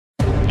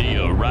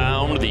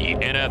Around the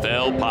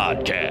NFL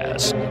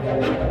podcast.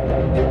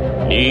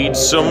 Need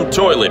some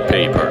toilet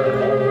paper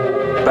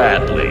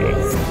badly.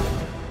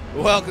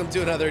 Welcome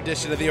to another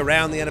edition of the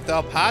Around the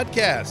NFL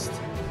podcast.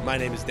 My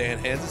name is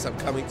Dan Hansis. I'm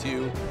coming to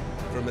you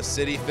from a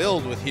city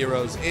filled with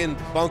heroes in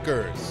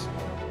bunkers.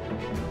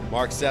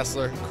 Mark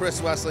Sessler,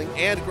 Chris Wessling,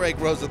 and Greg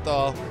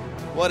Rosenthal.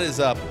 What is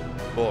up,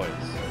 boys?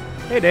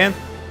 Hey, Dan.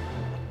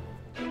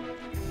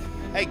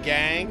 Hey,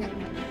 gang.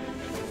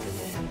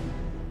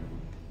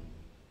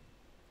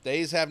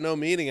 Days have no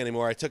meaning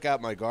anymore. I took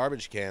out my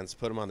garbage cans,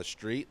 put them on the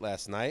street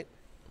last night,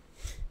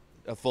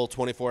 a full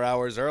 24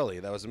 hours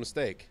early. That was a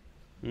mistake.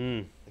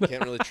 I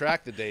can't really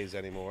track the days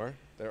anymore.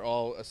 They're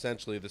all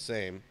essentially the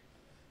same.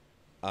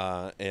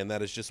 And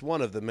that is just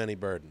one of the many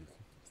burden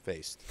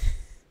faced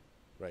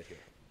right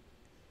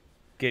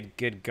here.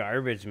 Good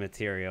garbage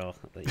material.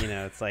 You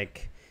know, it's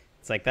like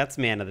that's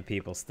man of the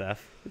people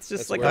stuff. It's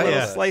just That's like where a it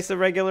little is. slice of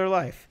regular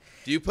life.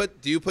 Do you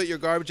put your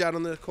garbage out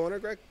on the corner,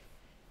 Greg?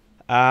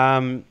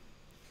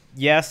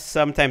 Yes,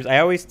 sometimes. I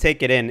always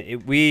take it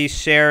in. We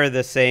share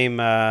the same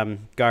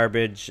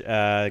garbage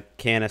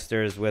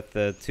canisters with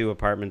the two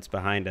apartments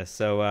behind us,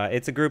 so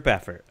it's a group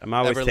effort. I'm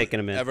always taking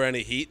them in. Ever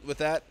any heat with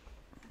that?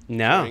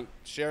 No.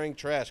 Sharing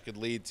trash could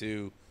lead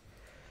to,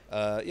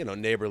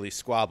 neighborly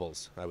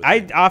squabbles. I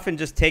think. often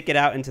just take it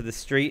out into the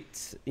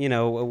streets,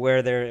 where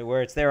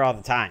it's there all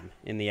the time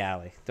in the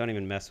alley. Don't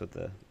even mess with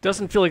the.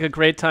 Doesn't feel like a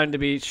great time to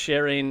be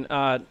sharing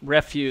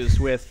refuse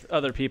with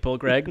other people,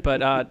 Greg,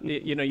 but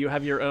you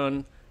have your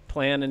own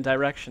plan and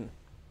direction.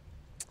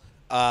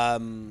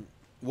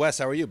 Wes,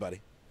 how are you, buddy?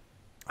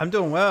 I'm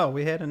doing well.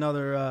 We had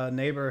another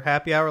neighbor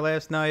happy hour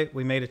last night.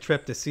 We made a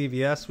trip to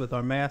CVS with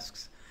our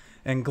masks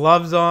and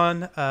gloves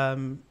on.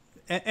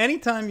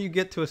 Anytime you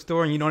get to a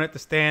store and you don't have to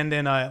stand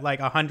in a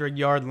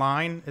 100-yard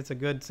line, it's a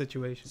good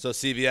situation. So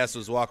CVS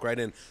was walk right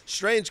in.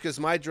 Strange, because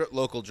my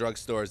local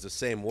drugstore is the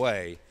same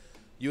way.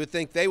 You would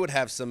think they would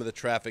have some of the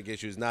traffic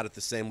issues, not at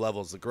the same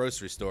level as the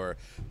grocery store.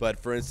 But,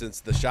 for instance,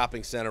 the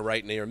shopping center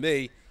right near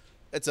me,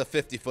 it's a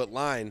 50-foot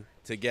line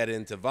to get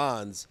into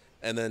Vons,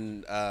 and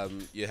then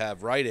you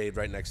have Rite Aid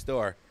right next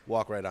door.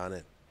 Walk right on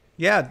in.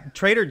 Yeah,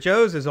 Trader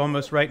Joe's is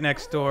almost right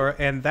next door,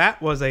 and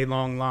that was a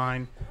long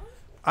line.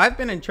 I've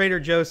been in Trader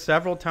Joe's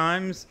several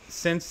times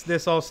since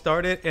this all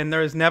started, and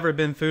there's never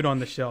been food on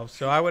the shelves.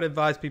 So I would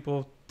advise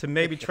people to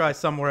maybe try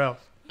somewhere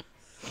else.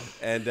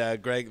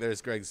 And Greg,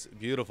 there's Greg's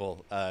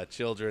beautiful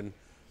children.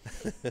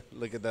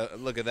 Look at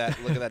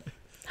that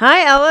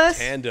Hi, Ellis.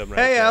 tandem right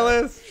Hey, there.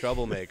 Ellis.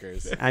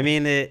 Troublemakers. I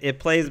mean, it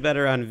plays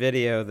better on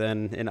video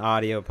than an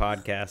audio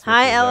podcast. Which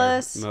Hi, is our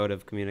Ellis. mode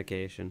of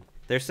communication.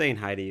 They're saying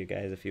hi to you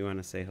guys if you want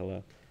to say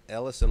hello.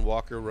 Ellis and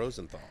Walker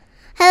Rosenthal.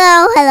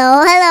 Hello,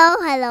 hello, hello,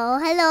 hello,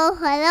 hello,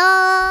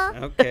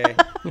 hello. Okay.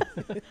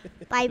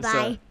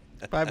 Bye-bye.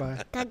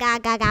 Bye-bye. Gaga,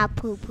 gaga,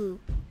 poo-poo.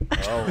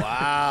 Oh,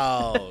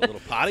 wow. A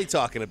little potty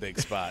talk in a big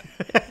spot.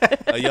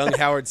 A young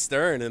Howard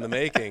Stern in the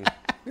making.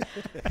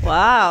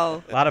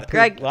 Wow. A lot of poop,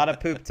 Greg. lot of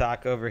poop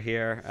talk over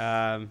here.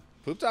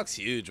 Poop talk's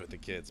huge with the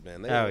kids,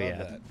 man. They Oh love yeah,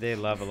 that. they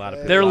love a lot of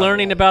poop. They're A lot of-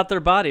 learning about their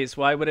bodies.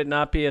 Why would it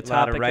not be a lot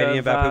topic of writing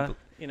about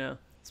poop.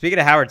 Speaking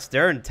of Howard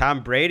Stern,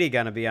 Tom Brady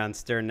gonna be on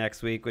Stern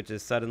next week, which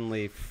is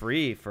suddenly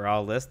free for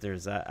all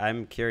listeners.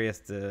 I'm curious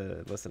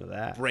to listen to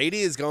that. Brady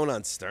is going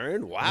on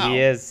Stern? Wow. He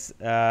is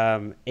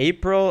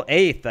April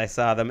 8th. I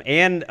saw them,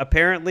 and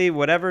apparently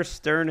whatever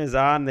Stern is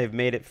on, they've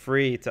made it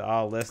free to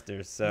all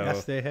listeners. So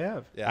Yes, they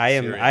have. Yeah, I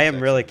am serious,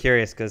 really excellent.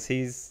 curious because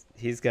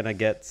he's gonna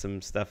get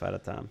some stuff out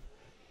of Tom.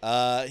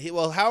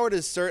 Howard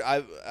is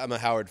I'm a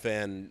Howard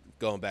fan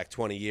going back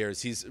 20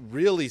 years. He's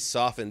really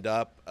softened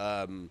up,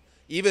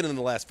 even in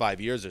the last 5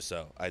 years or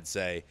so, I'd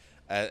say,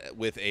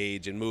 with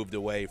age, and moved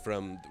away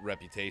from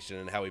reputation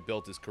and how he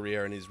built his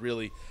career. And he's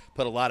really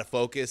put a lot of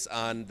focus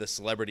on the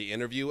celebrity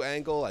interview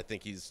angle. I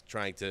think he's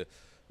trying to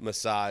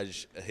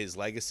massage his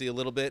legacy a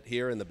little bit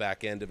here in the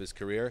back end of his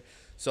career.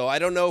 So I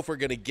don't know if we're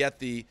going to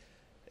get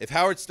if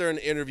Howard Stern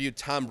interviewed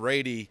Tom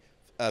Brady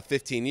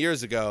 15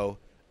 years ago.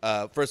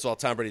 First of all,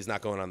 Tom Brady's not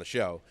going on the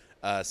show.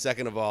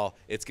 Second of all,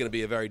 it's going to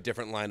be a very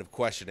different line of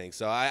questioning.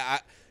 So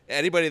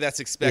anybody that's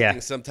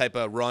expecting some type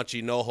of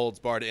raunchy,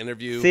 no-holds-barred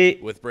interview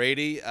with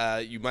Brady,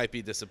 you might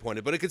be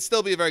disappointed. But it could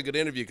still be a very good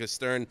interview because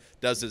Stern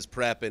does his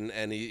prep,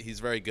 and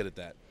he's very good at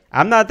that.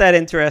 I'm not that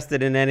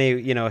interested in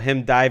any,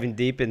 him diving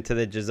deep into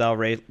the Giselle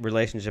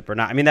relationship or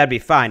not. I mean, that'd be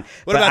fine.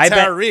 What about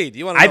Tara Reid?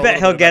 You want to know I bet a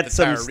he'll little bit about get the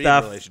some Tara Reid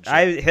stuff.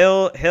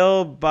 relationship.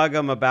 He'll bug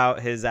him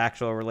about his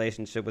actual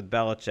relationship with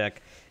Belichick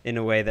in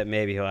a way that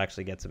maybe he'll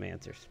actually get some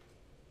answers.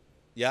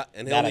 Yeah,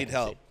 and he'll That I need can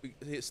help.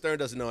 Stern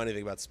doesn't know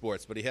anything about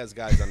sports, but he has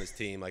guys on his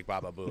team like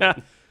Baba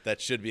Booey that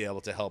should be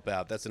able to help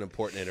out. That's an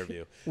important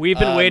interview. We've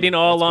been waiting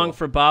all that's along cool.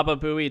 for Baba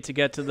Booey to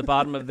get to the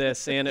bottom of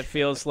this, and it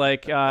feels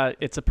like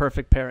it's a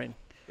perfect pairing.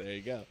 There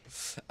you go.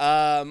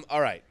 All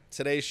right,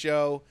 today's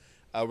show,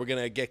 we're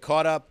going to get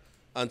caught up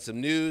on some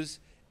news,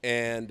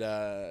 and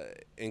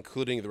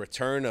including the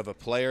return of a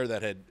player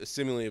that had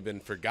seemingly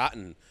been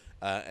forgotten,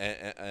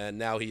 and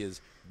now he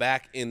is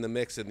back in the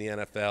mix in the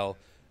NFL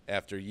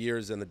after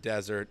years in the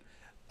desert.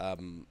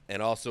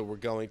 And also we're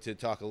going to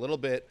talk a little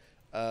bit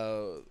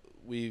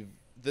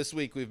This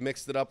week we've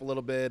mixed it up a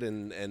little bit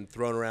and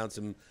thrown around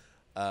some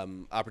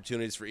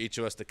opportunities for each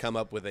of us to come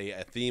up with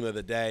a theme of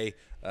the day,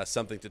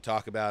 something to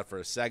talk about for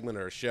a segment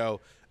or a show.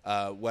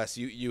 Wes,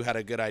 you had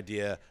a good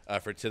idea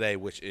for today,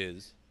 which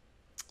is?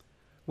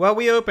 Well,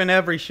 we open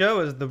every show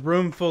as the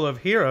room full of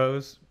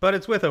heroes, but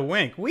it's with a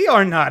wink. We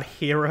are not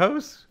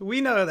heroes. We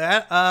know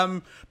that.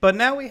 But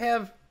now we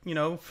have,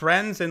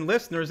 friends and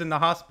listeners in the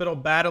hospital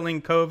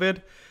battling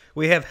COVID.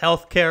 We have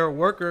healthcare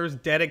workers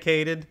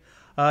dedicated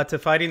to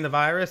fighting the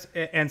virus,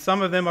 and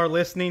some of them are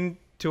listening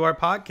to our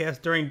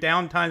podcast during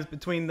downtimes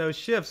between those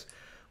shifts.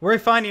 We're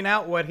finding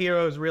out what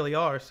heroes really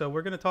are, so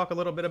we're going to talk a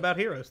little bit about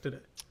heroes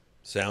today.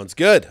 Sounds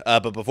good.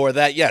 But before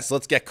that, yes,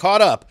 let's get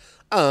caught up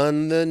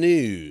on the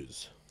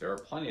news. There are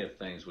plenty of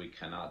things we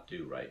cannot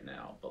do right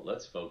now, but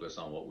let's focus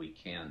on what we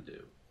can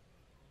do.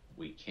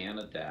 We can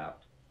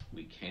adapt,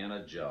 we can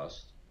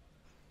adjust,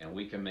 and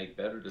we can make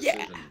better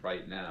decisions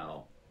right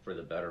now for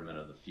the betterment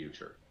of the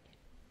future.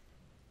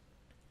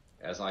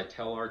 As I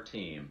tell our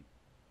team,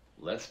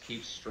 let's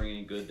keep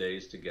stringing good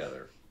days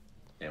together,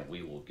 and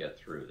we will get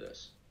through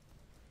this.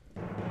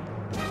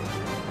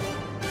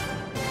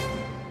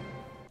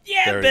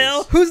 Yeah,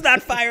 Bill. Who's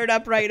not fired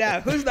up right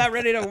now? Who's not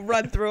ready to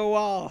run through a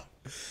wall?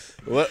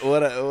 What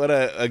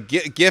a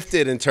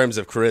gifted in terms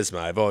of charisma.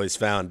 I've always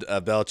found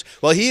Belch.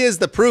 Well, he is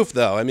the proof,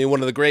 though. I mean, one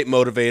of the great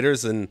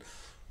motivators and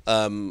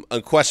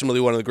unquestionably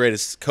one of the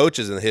greatest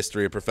coaches in the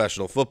history of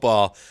professional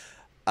football.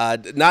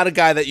 Not a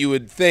guy that you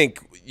would think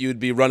you'd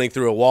be running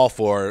through a wall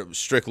for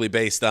strictly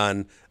based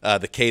on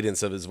the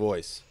cadence of his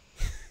voice.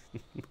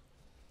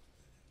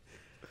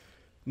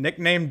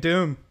 Nicknamed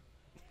Doom.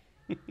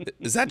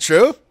 Is that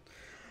true?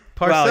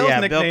 Parcells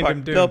nicknamed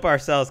him Doom. Bill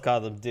Parcells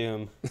called him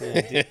Doom.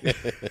 Yeah,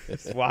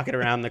 just walking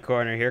around the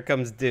corner. Here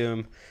comes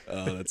Doom.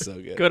 Oh, that's so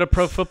good. Go to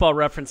Pro Football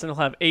Reference and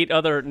he'll have 8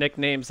 other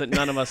nicknames that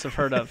none of us have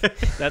heard of.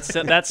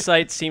 That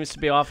site seems to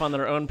be off on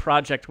their own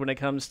project when it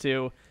comes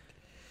to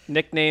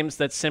nicknames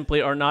that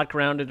simply are not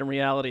grounded in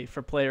reality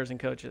for players and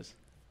coaches.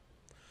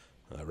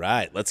 All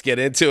right, let's get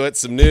into it.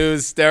 Some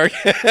news. Derrick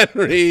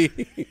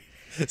Henry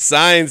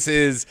signs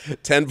his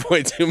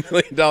 $10.2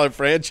 million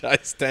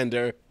franchise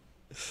tender.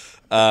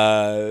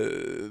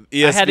 ESPN's,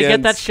 I had to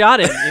get that shot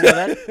in.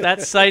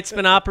 That site's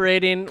been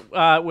operating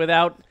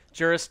without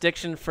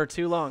jurisdiction for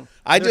too long.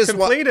 I guess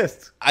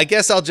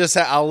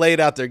I'll lay it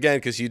out there again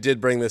because you did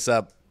bring this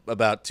up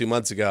about 2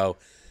 months ago.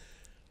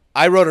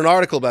 I wrote an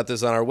article about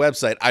this on our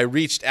website. I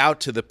reached out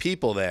to the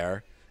people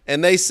there,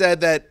 and they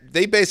said that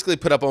they basically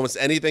put up almost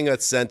anything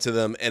that's sent to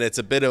them, and it's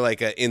a bit of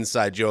like an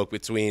inside joke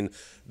between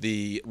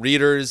the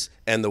readers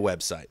and the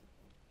website.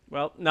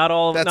 Well, not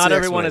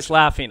everyone is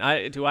laughing.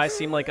 Do I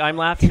seem like I'm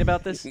laughing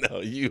about this? No,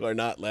 you are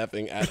not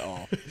laughing at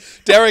all.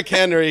 Derrick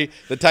Henry,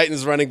 the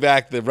Titans running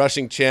back, the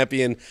rushing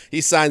champion,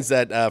 he signs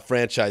that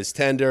franchise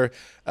tender.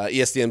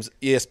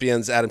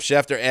 ESPN's Adam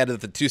Schefter added that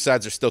the two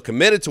sides are still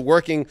committed to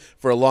working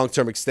for a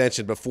long-term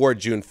extension before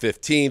June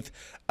 15th,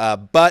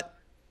 but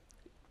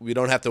we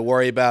don't have to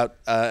worry about,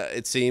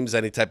 it seems,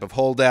 any type of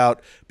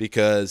holdout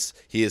because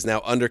he is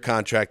now under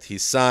contract.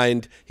 He's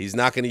signed. He's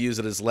not going to use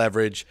it as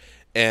leverage.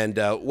 And,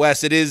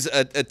 Wes, it is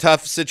a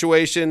tough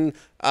situation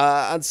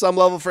on some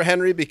level for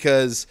Henry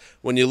because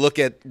when you look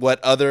at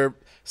what other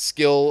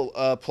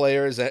skill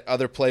players,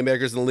 other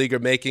playmakers in the league are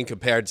making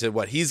compared to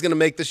what he's going to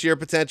make this year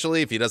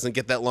potentially if he doesn't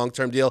get that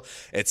long-term deal,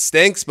 it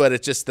stinks, but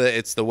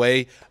it's the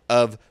way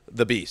of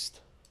the beast.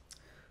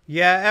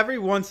 Yeah, every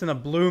once in a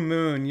blue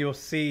moon, you'll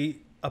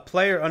see a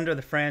player under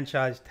the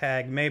franchise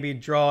tag maybe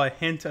draw a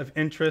hint of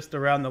interest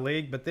around the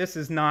league, but this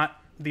is not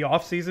the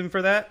offseason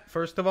for that,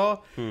 first of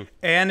all.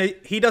 And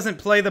he doesn't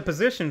play the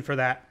position for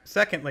that,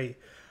 secondly.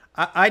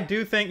 I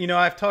do think,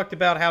 I've talked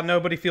about how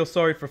nobody feels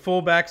sorry for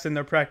fullbacks and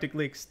they're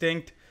practically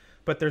extinct,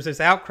 but there's this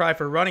outcry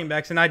for running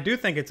backs, and I do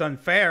think it's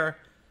unfair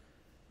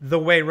the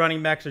way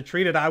running backs are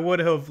treated. I would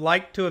have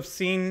liked to have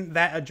seen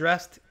that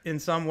addressed in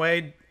some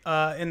way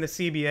in the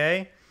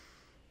CBA,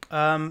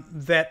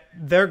 that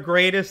their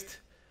greatest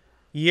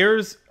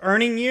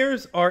earning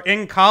years are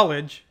in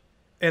college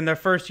in their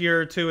first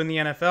year or two in the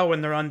NFL when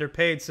they're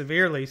underpaid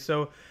severely.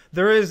 So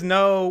there is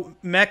no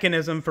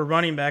mechanism for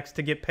running backs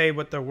to get paid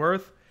what they're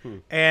worth,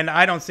 and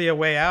I don't see a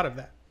way out of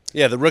that.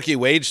 Yeah, the rookie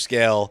wage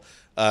scale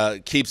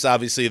keeps,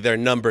 obviously, their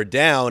number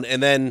down,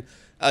 and then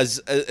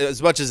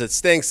as much as it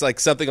stinks, like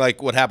something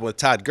like what happened with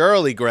Todd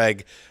Gurley,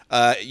 Greg,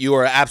 you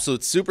are an absolute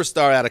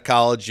superstar out of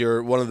college.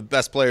 You're one of the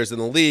best players in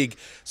the league.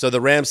 So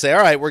the Rams say,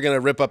 all right, we're going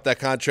to rip up that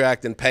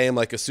contract and pay him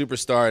like a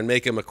superstar and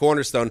make him a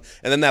cornerstone.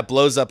 And then that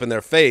blows up in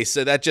their face.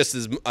 So that just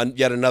is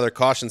yet another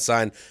caution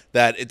sign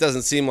that it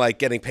doesn't seem like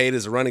getting paid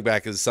as a running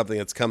back is something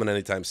that's coming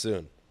anytime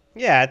soon.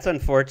 Yeah, it's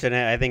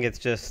unfortunate. I think it's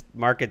just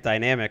market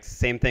dynamics.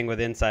 Same thing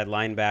with inside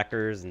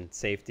linebackers and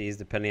safeties,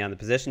 depending on the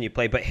position you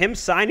play. But him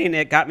signing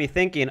it got me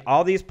thinking,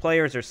 all these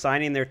players are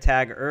signing their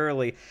tag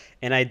early.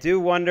 And I do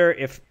wonder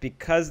if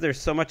because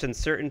there's so much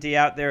uncertainty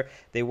out there,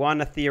 they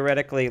want to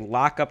theoretically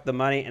lock up the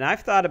money. And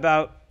I've thought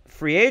about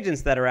free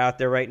agents that are out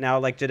there right now,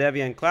 like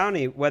Jadeveon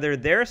Clowney, whether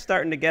they're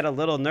starting to get a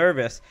little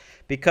nervous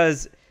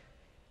because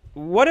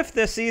what if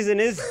the season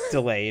is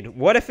delayed?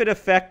 What if it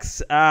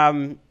affects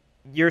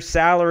your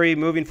salary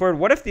moving forward?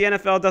 What if the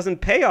NFL doesn't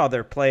pay all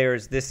their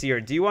players this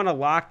year? Do you want to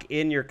lock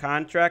in your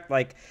contract?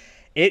 Like,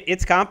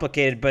 it's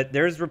complicated, but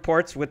there's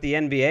reports with the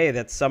NBA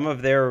that some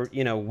of their,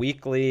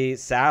 weekly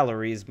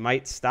salaries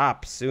might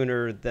stop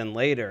sooner than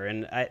later.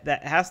 And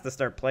that has to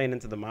start playing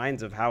into the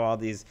minds of how all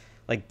these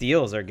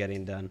deals are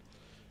getting done.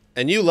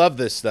 And you love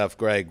this stuff,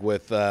 Greg,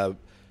 with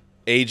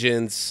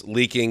agents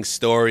leaking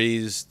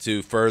stories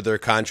to further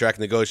contract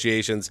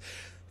negotiations.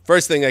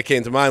 First thing that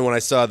came to mind when I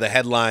saw the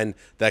headline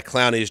that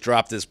Clowney's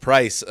dropped his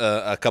price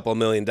a couple $1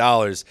 million,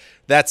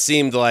 that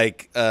seemed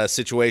like a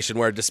situation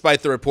where,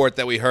 despite the report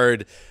that we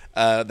heard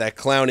that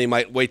Clowney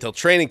might wait till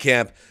training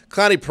camp,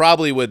 Clowney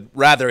probably would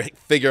rather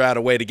figure out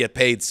a way to get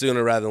paid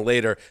sooner rather than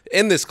later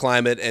in this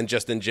climate, and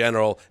just in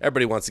general,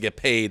 everybody wants to get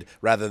paid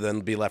rather than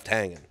be left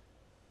hanging.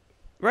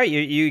 Right,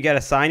 you get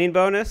a signing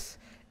bonus,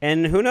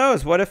 and who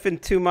knows, what if in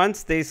 2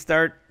 months they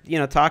start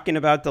talking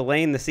about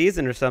delaying the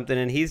season or something,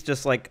 and he's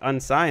just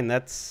unsigned?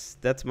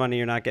 That's money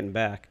you're not getting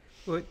back.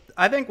 Well,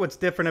 I think what's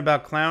different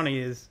about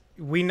Clowney is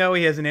we know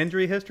he has an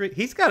injury history.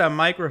 He's got a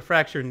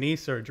microfracture knee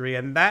surgery,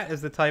 and that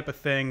is the type of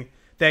thing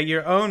that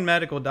your own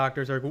medical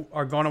doctors are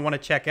going to want to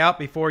check out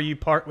before you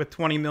part with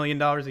 $20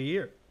 million a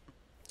year.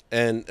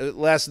 And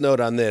last note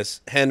on this,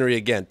 Henry,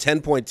 again,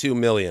 $10.2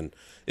 million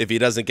if he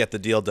doesn't get the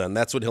deal done.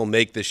 That's what he'll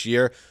make this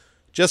year.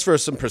 Just for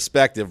some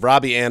perspective,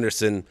 Robbie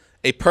Anderson,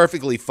 a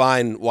perfectly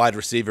fine wide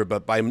receiver,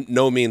 but by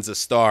no means a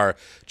star,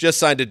 just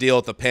signed a deal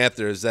with the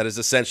Panthers that is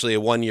essentially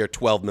a one-year,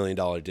 $12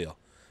 million deal.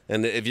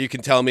 And if you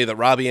can tell me that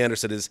Robbie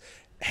Anderson is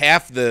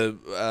half the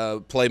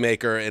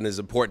playmaker and as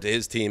important to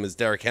his team as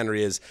Derrick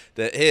Henry is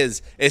to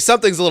his,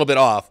 something's a little bit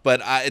off,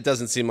 but it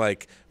doesn't seem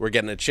like we're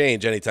getting a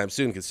change anytime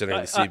soon,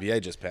 considering the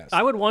CBA just passed.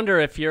 I would wonder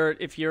if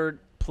you're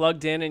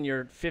plugged in and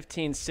you're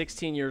 15,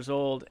 16 years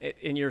old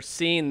and you're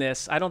seeing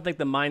this. I don't think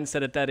the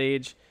mindset at that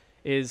age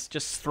is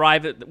just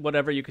thrive at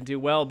whatever you can do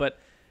well, but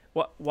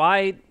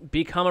why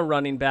become a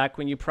running back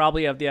when you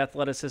probably have the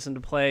athleticism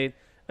to play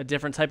a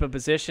different type of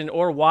position,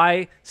 or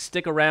why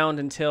stick around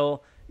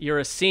until you're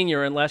a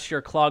senior unless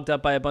you're clogged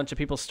up by a bunch of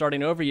people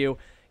starting over you?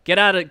 Get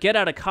out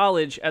of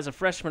college as a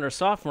freshman or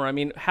sophomore. I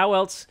mean, how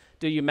else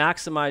do you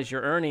maximize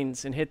your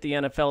earnings and hit the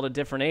NFL at a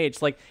different age?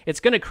 It's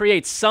going to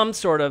create some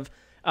sort of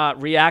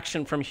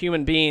reaction from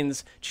human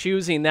beings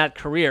choosing that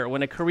career.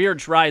 When a career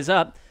dries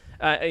up,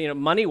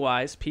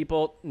 money-wise,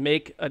 people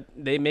make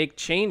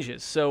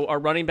changes. So are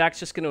running backs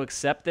just going to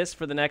accept this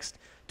for the next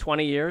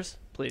 20 years?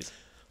 Please.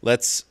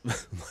 Let's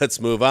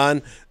move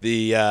on.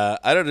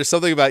 There's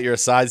something about your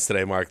asides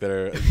today, Mark, that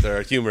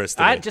are humorous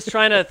to me. I'm just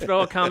trying to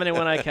throw a comment in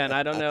when I can.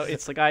 I don't know.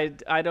 It's like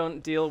I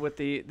don't deal with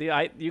you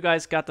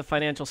guys got the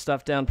financial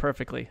stuff down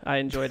perfectly. I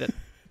enjoyed it.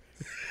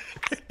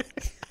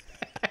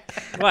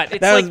 What?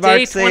 It's that like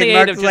day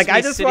 28 of just I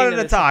just wanted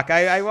to talk.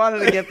 I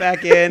wanted to get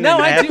back in. No,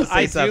 and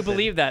I do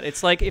believe that.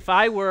 It's like if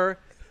I were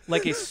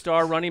like a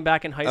star running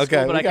back in high school,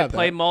 Okay, but I could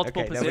play that.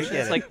 multiple Okay, now we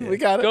positions. get it. We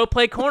got it. Go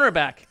play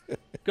cornerback.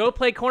 Go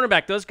play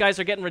cornerback. Those guys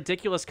are getting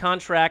ridiculous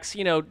contracts,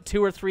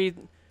 2 or 3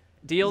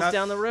 deals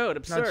down the road.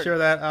 Absurd. Not sure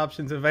that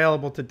option's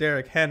available to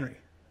Derrick Henry.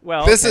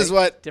 Well, This okay. is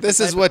what Different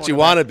type of you cornerback.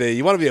 want to be.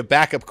 You want to be a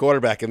backup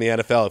quarterback in the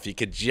NFL. If you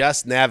could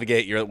just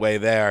navigate your way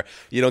there,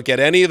 you don't get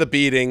any of the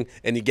beating,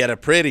 and you get a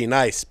pretty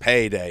nice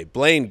payday.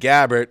 Blaine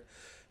Gabbert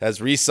has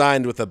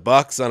re-signed with the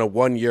Bucks on a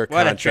 1-year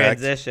What contract. a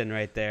transition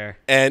right there.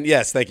 And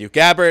yes, thank you,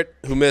 Gabbert,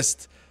 who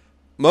missed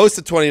most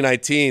of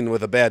 2019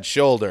 with a bad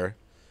shoulder.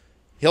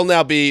 He'll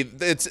now be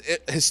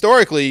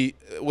historically,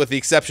 with the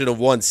exception of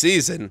one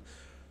season,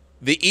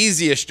 the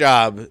easiest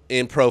job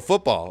in pro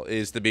football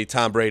is to be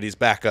Tom Brady's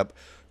backup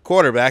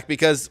quarterback,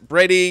 because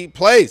Brady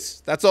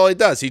plays. That's all he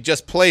does. He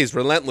just plays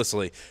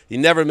relentlessly. He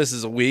never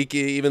misses a week,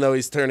 even though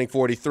he's turning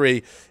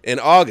 43 in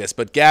August.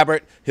 But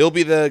Gabbert, he'll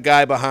be the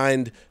guy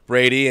behind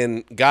Brady,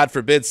 and God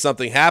forbid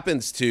something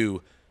happens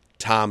to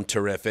Tom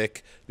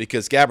Terrific,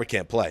 because Gabbert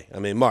can't play. I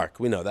mean, Mark,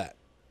 we know that.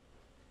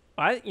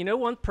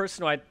 One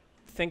person who I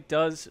think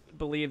does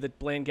believe that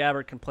Blaine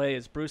Gabbert can play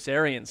is Bruce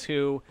Arians,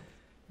 who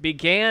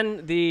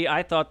began the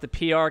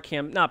PR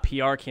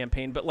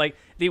campaign, but like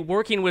the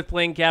working with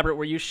Blaine Gabbert,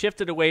 where you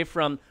shifted away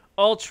from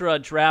ultra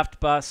draft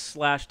bust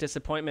 /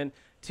 disappointment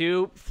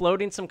to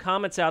floating some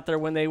comments out there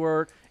when they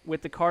were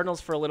with the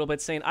Cardinals for a little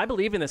bit, saying, I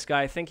believe in this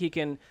guy. I think he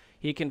can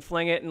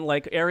fling it. And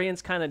like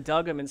Arians kind of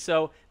dug him. And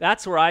so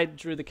that's where I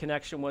drew the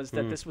connection, was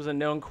that this was a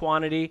known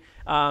quantity.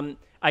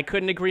 I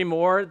couldn't agree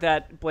more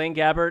that Blaine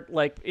Gabbert,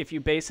 like if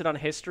you base it on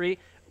history,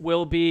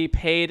 will be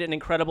paid an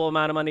incredible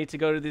amount of money to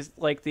go to these,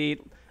 like the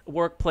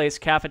workplace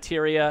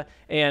cafeteria,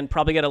 and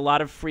probably get a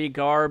lot of free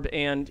garb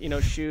and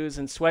shoes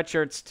and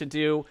sweatshirts to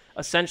do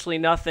essentially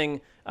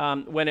nothing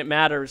when it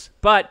matters.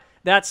 But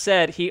that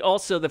said,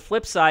 the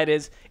flip side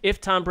is, if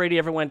Tom Brady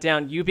ever went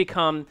down, you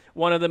become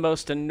one of the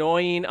most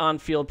annoying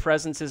on-field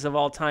presences of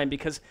all time,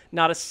 because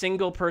not a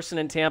single person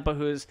in Tampa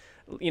who's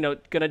going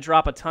to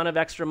drop a ton of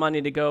extra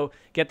money to go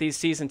get these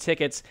season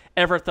tickets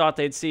ever thought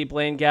they'd see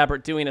Blaine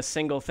Gabbert doing a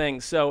single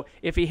thing. So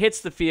if he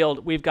hits the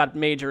field, we've got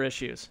major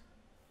issues.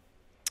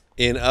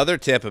 In other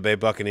Tampa Bay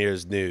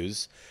Buccaneers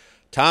news,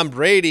 Tom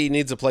Brady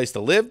needs a place to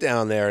live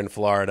down there in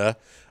Florida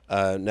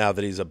now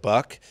that he's a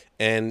Buck,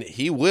 and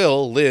he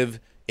will live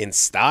in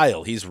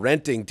style. He's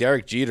renting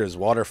Derek Jeter's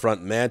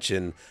waterfront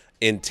mansion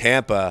in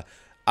Tampa.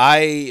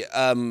 I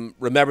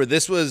remember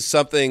this was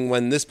something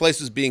when this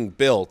place was being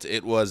built.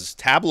 It was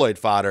tabloid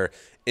fodder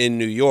in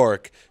New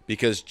York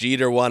because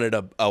Jeter wanted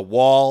a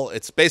wall.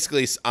 It's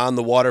basically on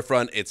the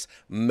waterfront. It's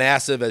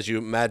massive, as you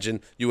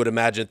would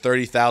imagine,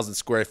 30,000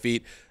 square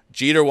feet.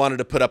 Jeter wanted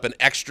to put up an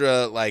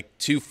extra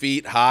 2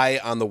 feet high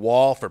on the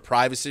wall for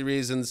privacy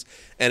reasons,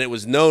 and it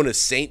was known as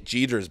St.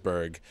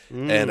 Jetersburg.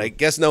 And I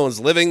guess no one's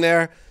living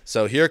there.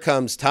 So here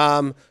comes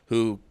Tom,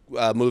 who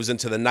moves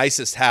into the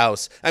nicest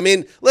house. I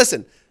mean,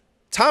 listen,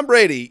 Tom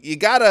Brady, you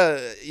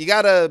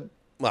gotta.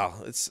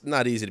 Well, it's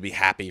not easy to be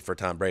happy for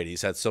Tom Brady.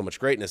 He's had so much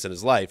greatness in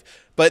his life.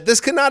 But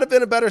this could not have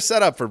been a better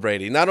setup for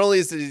Brady. Not only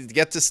does he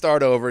get to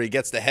start over, he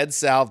gets to head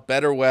south,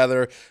 better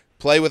weather,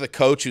 play with a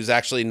coach who's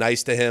actually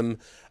nice to him,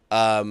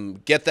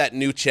 get that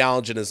new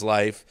challenge in his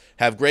life,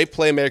 have great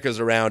playmakers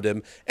around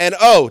him. And,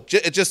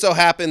 it just so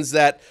happens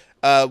that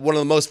one of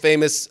the most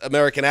famous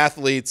American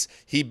athletes,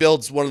 he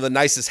builds one of the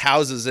nicest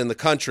houses in the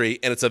country,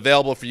 and it's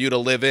available for you to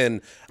live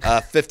in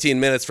 15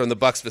 minutes from the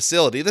Bucs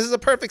facility. This is a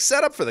perfect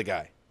setup for the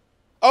guy.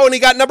 Oh, and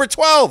he got number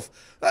 12.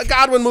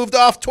 Godwin moved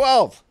off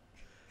 12.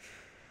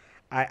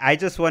 I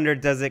just wonder,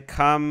 does it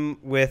come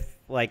with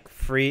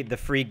the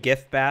free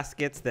gift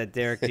baskets that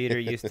Derek Jeter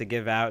used to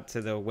give out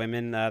to the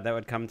women that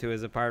would come to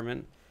his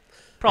apartment?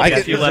 Probably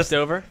a few left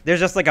over. There's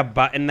just a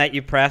button that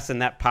you press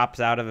and that pops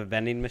out of a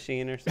vending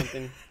machine or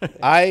something.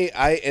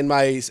 In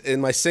my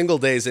single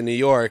days in New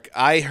York,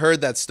 I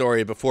heard that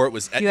story before it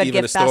was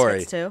even a story.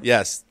 Baskets too?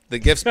 Yes, the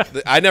gifts.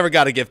 I never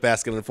got a gift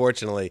basket,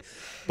 unfortunately,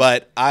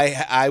 but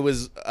I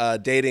was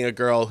dating a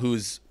girl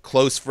whose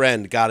close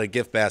friend got a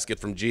gift basket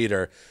from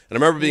Jeter, and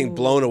I remember being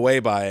blown away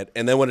by it.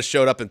 And then when it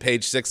showed up in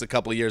Page 6 a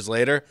couple of years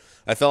later,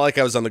 I felt like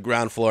I was on the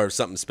ground floor of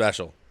something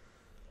special.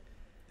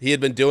 He had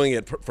been doing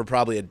it for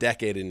probably a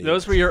decade in New York.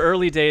 Those were your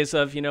early days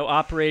of,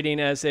 operating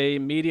as a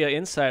media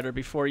insider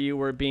before you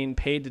were being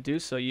paid to do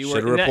so. You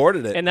should have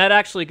reported it. And that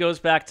actually goes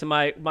back to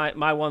my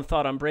one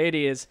thought on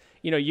Brady is,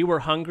 you were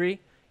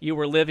hungry. You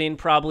were living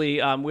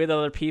probably with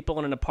other people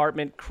in an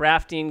apartment,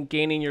 crafting,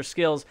 gaining your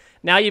skills.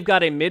 Now you've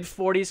got a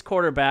mid-40s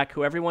quarterback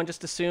who everyone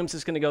just assumes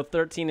is going to go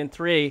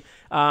 13-3,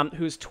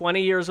 who's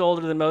 20 years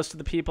older than most of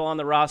the people on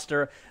the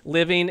roster,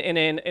 living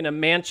in a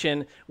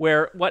mansion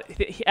where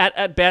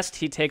at best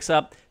he takes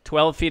up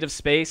 12 feet of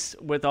space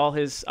with all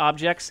his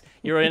objects.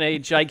 You're in a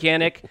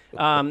gigantic,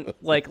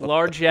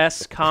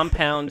 large-ass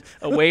compound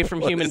away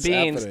from human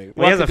beings. Happening?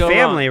 Well, he has a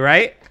family,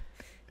 right?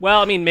 Well,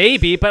 I mean,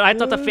 maybe, but I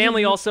thought the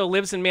family also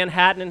lives in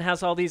Manhattan and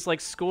has all these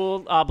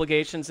school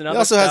obligations and other He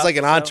also stuff, has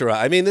an entourage.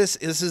 I mean, this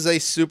is a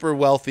super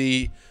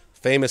wealthy,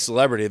 famous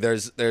celebrity.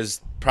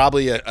 There's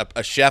probably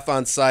a chef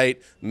on site,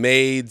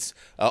 maids,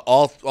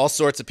 all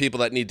sorts of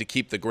people that need to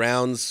keep the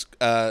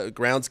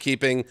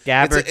groundskeeping.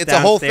 Gabbert's it's a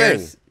whole thing.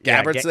 downstairs.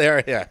 Gabbert's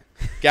there, yeah.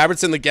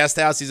 Gabbert's in the guest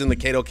house. He's in the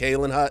Cato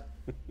Kalin hut.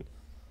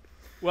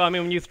 Well, I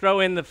mean, when you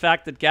throw in the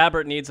fact that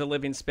Gabbert needs a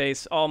living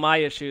space, all my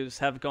issues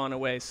have gone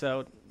away,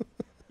 so...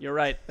 You're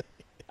right.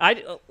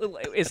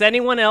 Is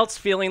anyone else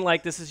feeling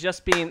like this is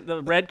just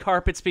the red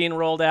carpet's being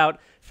rolled out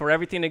for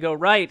everything to go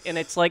right? And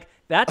it's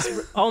that's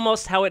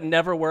almost how it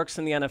never works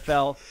in the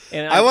NFL.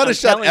 And I want to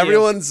shut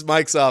everyone's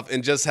mics off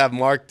and just have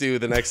Mark do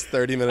the next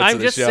 30 minutes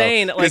of the show. I'm just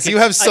saying, because you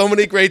have so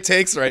many great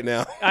takes right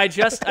now. I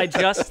just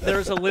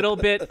there's a little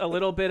bit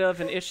of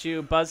an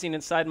issue buzzing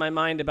inside my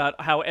mind about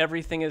how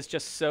everything is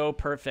just so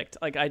perfect.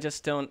 I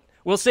just don't.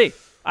 We'll see.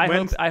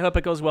 I hope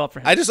it goes well for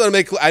him. I just want to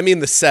make clear,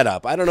 the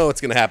setup. I don't know what's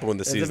going to happen when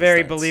the season starts. It's a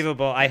very starts.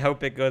 believable. I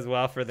hope it goes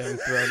well for them.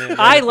 Thrown in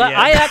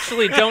I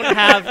actually don't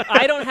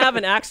have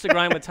an axe to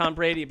grind with Tom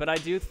Brady, but I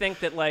do think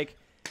that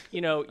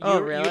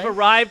you've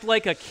arrived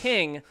like a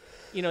king.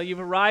 You've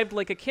arrived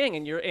like a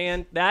king,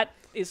 and that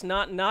is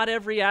not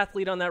every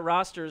athlete on that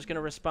roster is going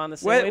to respond the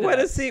same way. What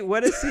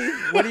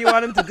do you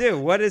want him to do?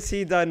 What has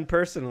he done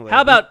personally? How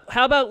about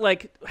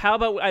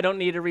I don't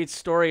need to read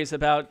stories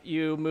about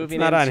you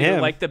moving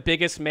into the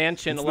biggest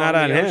mansion along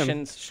the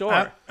ocean's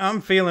shore.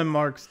 I'm feeling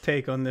Mark's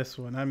take on this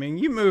one. I mean,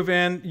 you move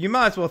in, you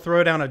might as well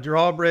throw down a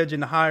drawbridge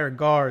and hire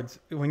guards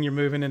when you're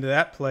moving into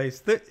that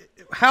place.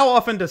 How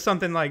often does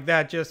something like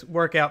that just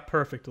work out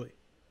perfectly?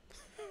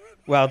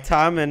 Well,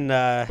 Tom and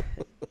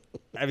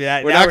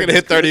we're not going to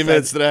hit 30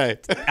 minutes today.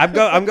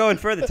 I'm going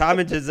further. Tom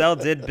and Giselle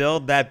did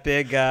build that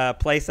big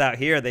place out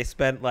here. They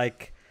spent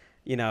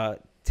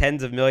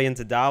tens of millions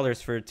of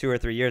dollars for 2 or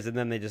 3 years, and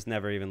then they just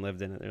never even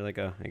lived in it. They're like,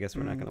 oh, I guess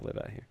we're not going to live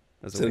out here.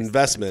 It's an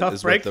investment.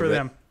 Tough break for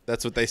them.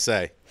 That's what they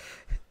say.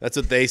 That's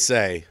what they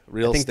say.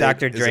 Real I think estate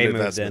Dr. is Dre an moved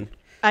investment. in.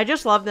 I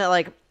just love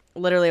that,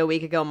 literally a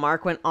week ago,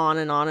 Mark went on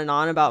and on and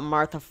on about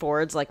Martha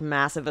Ford's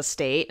massive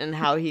estate and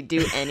how he'd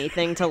do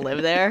anything to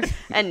live there,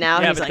 and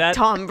now he's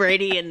Tom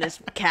Brady in this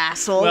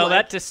castle. Well,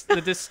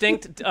 the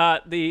distinct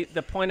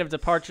the point of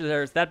departure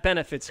there is that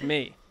benefits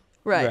me.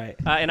 Right.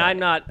 And I'm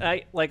not.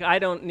 I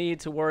don't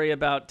need to worry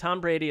about.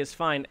 Tom Brady is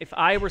fine. If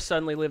I were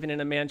suddenly living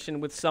in a mansion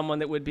with someone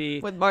that would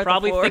be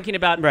probably Ford. thinking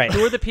about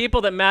who are the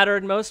people that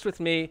mattered most with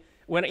me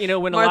when a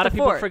lot of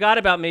people Ford. forgot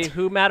about me,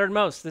 who mattered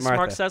most. This Martha.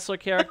 Mark Sessler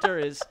character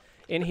is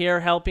in here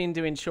helping,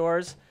 doing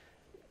chores.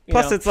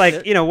 Plus, it's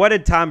like, what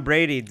did Tom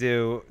Brady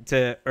do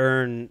to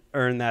earn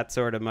that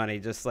sort of money?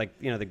 Just like,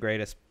 the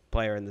greatest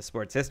player in the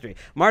sports history.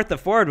 Martha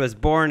Ford was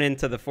born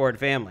into the Ford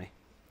family.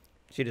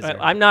 She deserves it.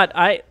 I'm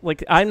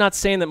not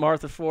saying that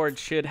Martha Ford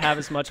should have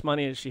as much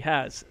money as she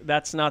has.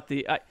 That's not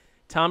the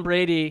Tom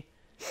Brady.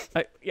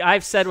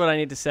 I've said what I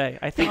need to say.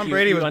 I think Tom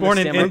Brady was born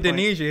in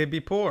Indonesia. Point. He'd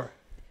be poor.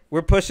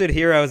 We're pushing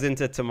Heroes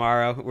into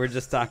tomorrow. We're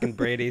just talking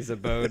Brady's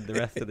abode the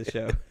rest of the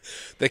show.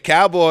 The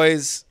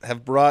Cowboys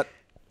have brought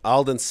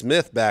Aldon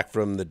Smith back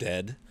from the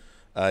dead.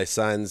 He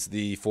signs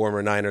the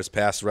former Niners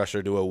pass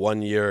rusher to a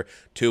 1-year,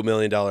 $2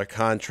 million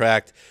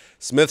contract.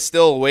 Smith's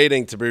still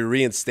waiting to be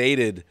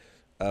reinstated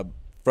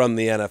from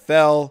the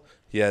NFL.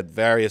 He had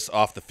various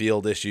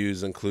off-the-field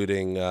issues,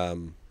 including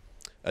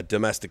a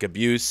domestic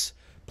abuse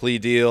plea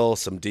deal,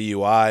 some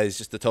DUIs,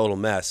 just a total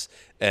mess.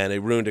 And it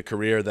ruined a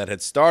career that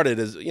had started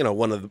as,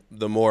 one of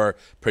the more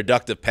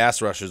productive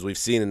pass rushers we've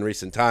seen in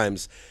recent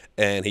times.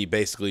 And he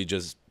basically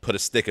just put a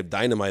stick of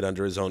dynamite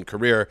under his own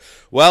career.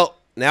 Well,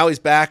 now he's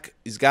back.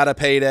 He's got a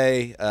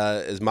payday,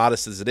 as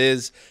modest as it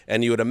is.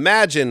 And you would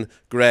imagine,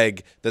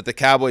 Greg, that the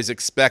Cowboys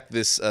expect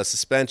this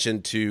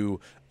suspension to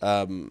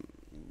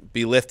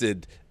be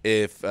lifted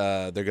if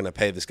they're going to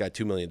pay this guy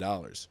 $2 million.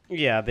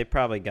 Yeah, they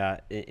probably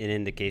got an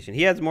indication.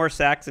 He has more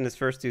sacks in his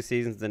first 2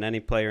 seasons than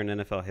any player in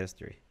NFL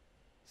history.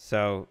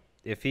 So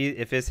if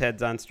his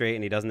head's on straight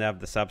and he doesn't have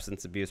the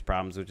substance abuse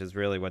problems, which is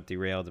really what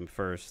derailed him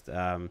first,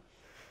 didn't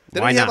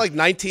he have like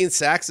 19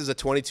 sacks as a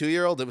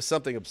 22-year-old? It was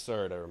something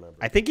absurd, I remember.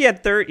 I think he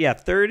had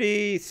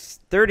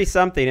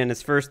 30-something in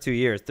his first 2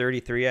 years,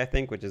 33, I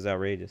think, which is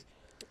outrageous.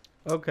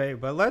 Okay,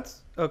 but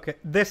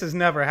this has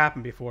never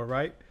happened before,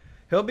 right?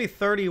 He'll be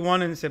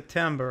 31 in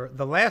September.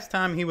 The last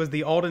time he was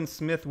the Aldon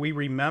Smith we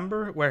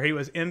remember, where he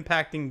was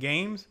impacting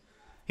games,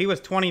 he was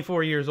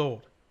 24 years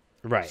old.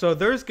 Right. So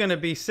there's going to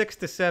be 6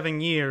 to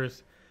 7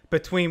 years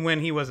between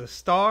when he was a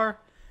star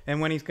and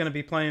when he's going to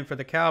be playing for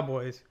the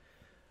Cowboys.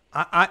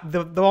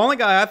 The only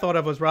guy I thought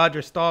of was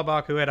Roger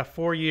Staubach, who had a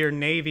 4-year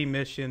Navy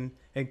mission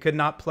and could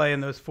not play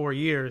in those 4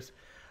 years.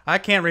 I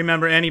can't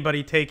remember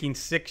anybody taking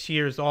 6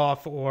 years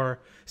off or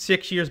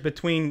 6 years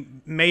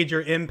between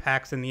major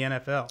impacts in the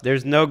NFL.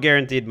 There's no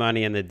guaranteed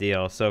money in the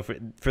deal. So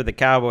for the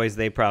Cowboys,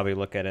 they probably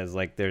look at it as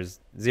like there's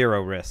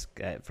zero risk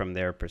from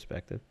their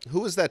perspective. Who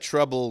was that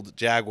troubled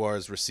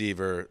Jaguars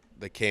receiver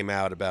that came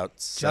out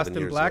about 7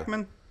 years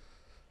Blackman? ago?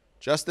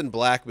 Justin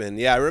Blackman.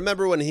 Yeah, I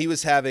remember when he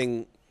was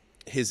having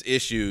his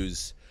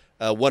issues,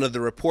 one of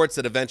the reports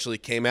that eventually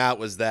came out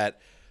was that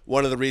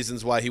one of the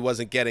reasons why he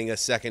wasn't getting a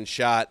second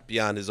shot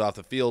beyond his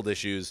off-the-field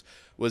issues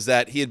was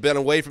that he had been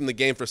away from the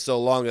game for so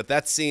long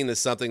that seen as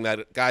something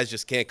that guys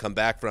just can't come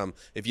back from.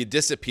 If you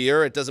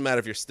disappear, it doesn't matter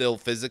if you're still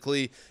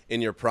physically in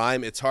your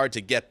prime. It's hard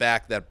to get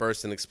back that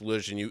burst and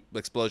explosion you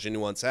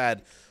once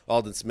had.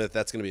 Aldon Smith,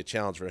 that's going to be a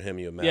challenge for him,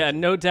 you imagine. Yeah,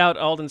 no doubt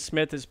Aldon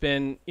Smith has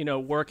been,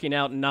 working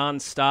out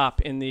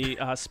nonstop in the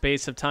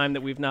space of time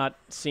that we've not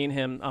seen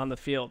him on the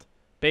field.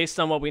 Based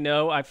on what we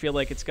know, I feel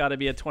like it's got to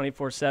be a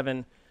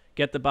 24/7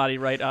 get the body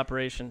right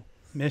operation.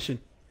 Mission.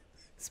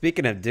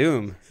 Speaking of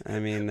doom, I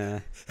mean,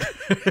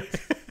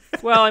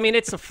 well, I mean,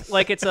 if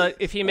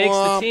he makes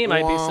the team,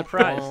 I'd be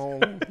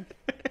surprised.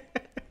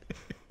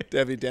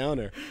 Debbie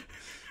Downer.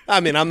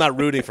 I mean, I'm not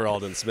rooting for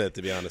Aldon Smith,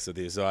 to be honest with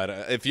you.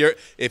 So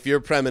if your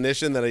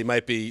premonition that he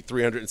might be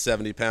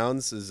 370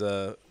 pounds is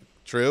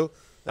true,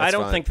 that's I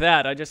don't fine. think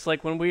that. I just like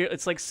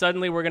it's like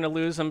suddenly we're going to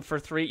lose him for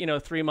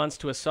 3 months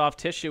to a soft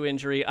tissue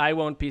injury. I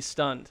won't be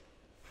stunned.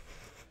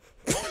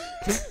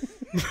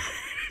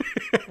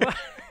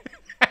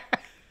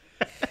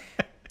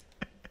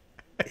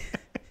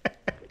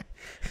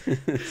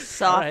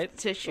 Soft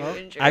tissue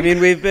injury. I mean,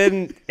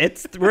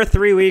 we're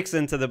 3 weeks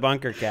into the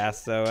bunker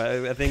cast, so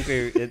I think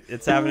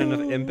it's having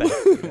an impact.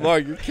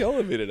 Mark, you're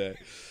killing me today.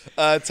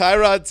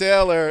 Tyrod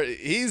Taylor,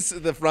 he's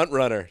the front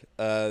runner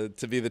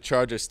to be the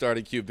Chargers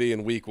starting QB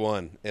in Week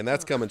 1, and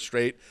that's coming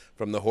straight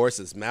from the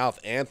horse's mouth.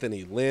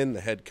 Anthony Lynn,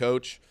 the head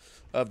coach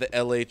of the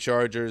LA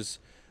Chargers.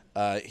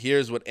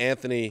 Here's what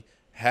Anthony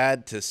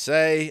had to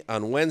say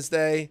on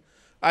Wednesday.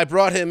 I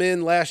brought him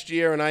in last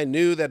year, and I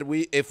knew that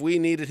if we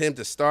needed him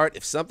to start,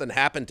 if something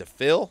happened to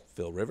Phil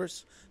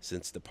Rivers,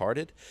 since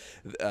departed,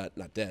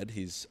 not dead,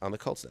 he's on the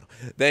Colts now,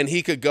 then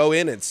he could go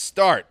in and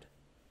start.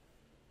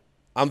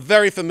 I'm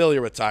very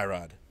familiar with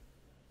Tyrod.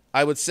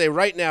 I would say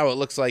right now it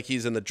looks like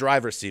he's in the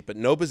driver's seat, but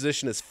no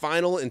position is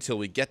final until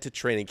we get to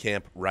training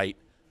camp right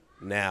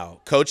now.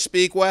 Coach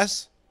speak,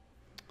 Wes?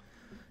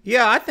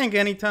 Yeah, I think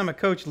anytime a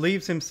coach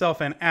leaves himself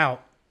an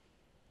out,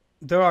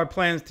 there are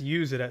plans to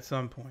use it at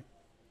some point.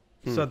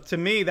 So to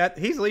me, that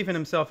he's leaving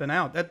himself an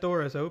out. That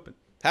door is open.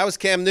 How is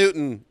Cam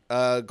Newton,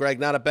 Greg,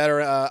 not a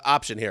better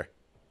option here?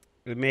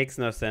 It makes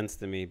no sense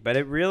to me, but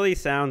it really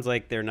sounds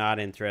like they're not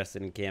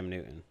interested in Cam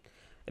Newton.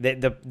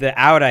 The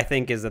out, I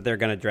think, is that they're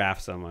going to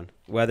draft someone,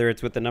 whether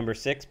it's with the number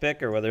 6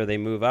 pick or whether they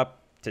move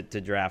up to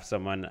draft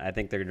someone. I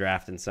think they're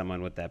drafting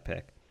someone with that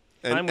pick.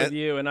 I'm with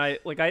you, and I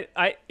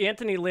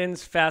Anthony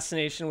Lynn's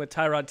fascination with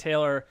Tyrod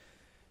Taylor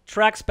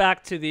tracks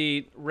back to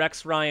the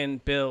Rex Ryan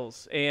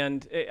Bills,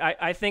 and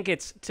I think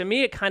it's, to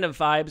me, it kind of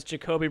vibes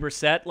Jacoby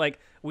Brissett. Like,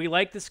 we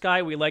like this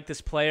guy, we like this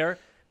player,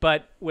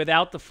 but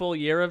without the full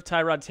year of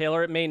Tyrod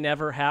Taylor, it may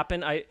never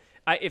happen.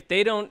 If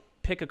they don't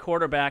pick a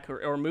quarterback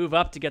or move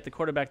up to get the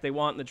quarterback they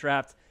want in the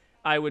draft,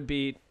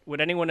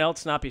 would anyone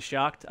else not be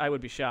shocked? I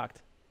would be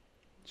shocked.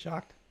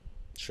 Shocked.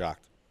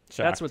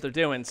 That's what they're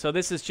doing. So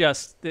this is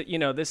just,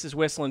 this is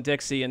whistling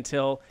Dixie in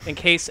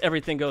case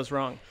everything goes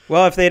wrong.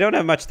 Well, if they don't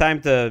have much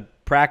time to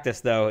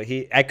practice, though,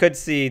 I could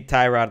see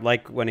Tyrod,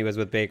 like when he was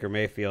with Baker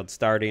Mayfield,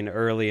 starting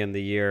early in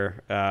the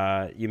year.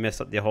 You miss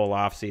the whole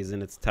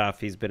offseason. It's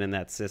tough. He's been in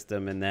that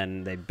system, and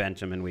then they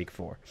bench him in week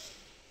 4.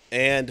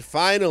 And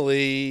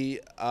finally,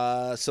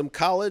 some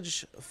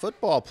college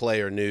football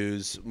player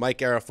news. Mike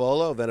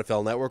Garafolo of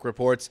NFL Network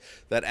reports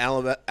that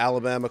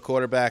Alabama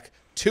quarterback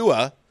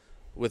Tua,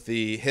 with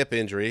the hip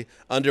injury,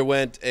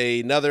 underwent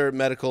another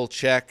medical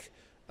check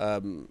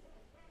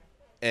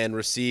and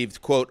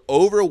received, quote,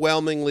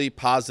 overwhelmingly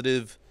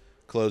positive,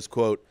 close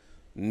quote,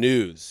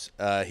 news.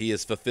 He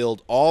has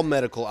fulfilled all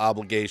medical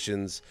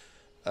obligations,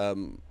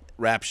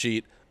 rap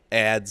sheet,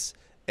 ads,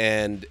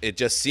 and it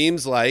just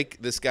seems like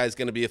this guy's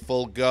going to be a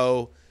full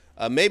go.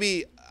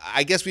 Maybe,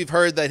 I guess we've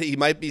heard that it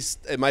might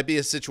be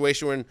a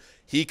situation where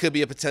he could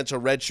be a potential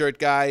redshirt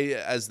guy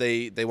as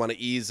they want to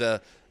ease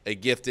a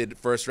gifted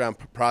first-round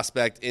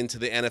prospect into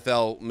the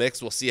NFL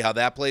mix. We'll see how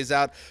that plays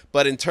out.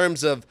 But in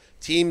terms of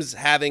teams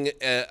having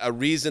a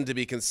reason to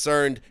be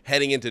concerned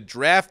heading into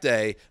draft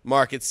day,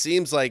 Mark, it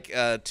seems like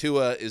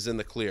Tua is in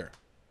the clear.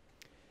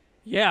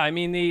 Yeah, I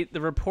mean,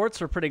 the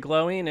reports are pretty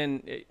glowing,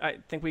 and I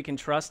think we can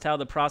trust how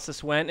the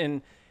process went,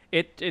 and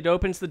it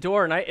opens the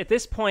door. And at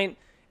this point,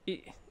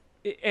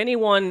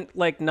 anyone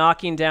like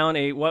knocking down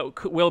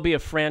what will be a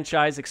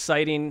franchise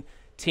exciting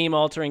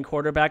team-altering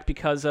quarterback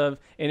because of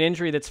an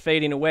injury that's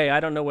fading away, I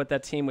don't know what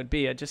that team would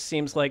be. It just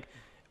seems like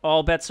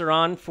all bets are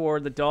on for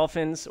the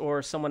Dolphins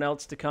or someone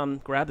else to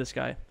come grab this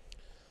guy.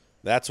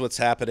 That's what's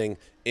happening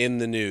in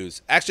the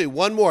news. Actually,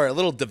 one more, a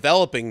little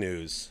developing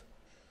news.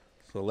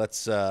 So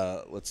let's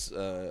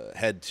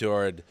head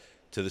to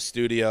the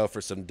studio for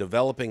some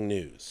developing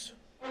news.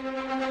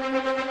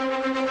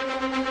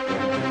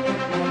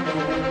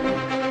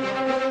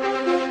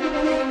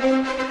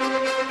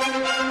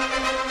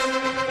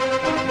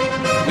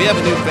 We have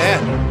a new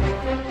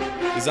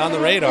fan. He's on the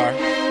radar.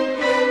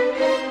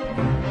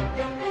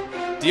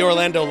 D.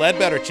 Orlando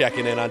Ledbetter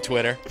checking in on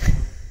Twitter.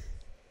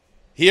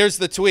 Here's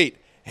the tweet.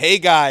 Hey,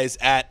 guys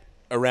at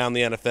Around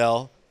the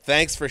NFL.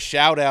 Thanks for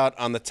shout out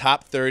on the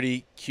Top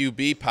 30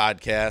 QB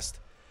podcast.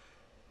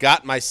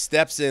 Got my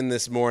steps in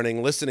this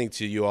morning listening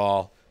to you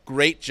all.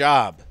 Great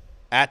job.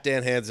 At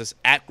Dan Hansis,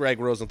 at Greg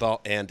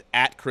Rosenthal, and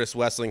at Chris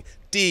Wessling.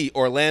 D.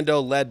 Orlando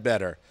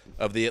Ledbetter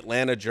of the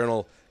Atlanta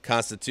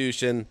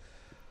Journal-Constitution.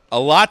 A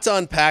lot to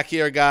unpack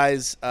here,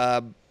 guys.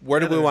 Where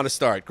do we want to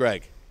start,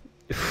 Greg?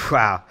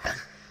 Wow.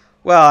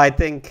 Well, I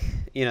think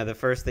the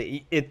first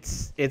thing,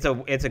 it's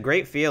a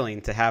great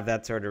feeling to have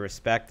that sort of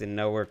respect and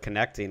know we're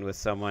connecting with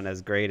someone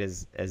as great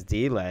as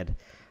D-Led.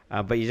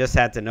 But you just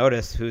had to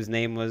notice whose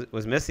name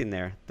was missing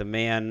there. The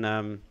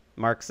man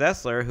Mark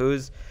Sessler,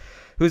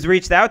 who's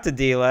reached out to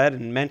D-Led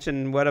and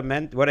mentioned what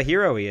a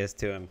hero he is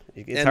to him.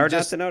 It's hard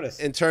not to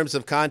notice. In terms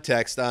of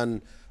context,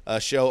 on a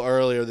show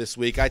earlier this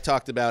week, I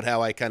talked about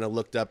how I kind of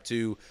looked up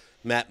to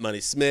Matt Money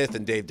Smith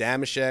and Dave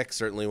Damashek,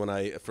 certainly when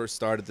I first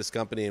started this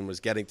company and was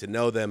getting to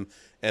know them.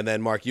 And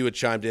then, Mark, you had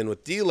chimed in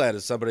with D-Led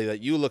as somebody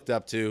that you looked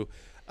up to.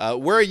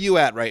 Where are you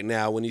at right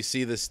now when you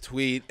see this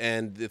tweet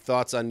and the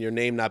thoughts on your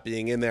name not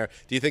being in there?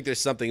 Do you think there's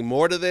something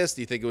more to this?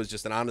 Do you think it was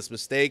just an honest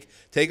mistake?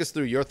 Take us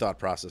through your thought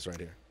process right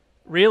here.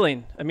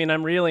 Reeling. I mean,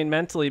 I'm reeling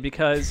mentally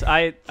because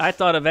I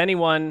thought of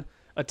anyone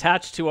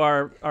attached to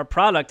our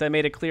product. I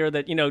made it clear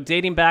that,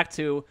 dating back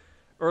to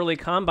early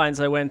combines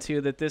I went to,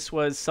 that this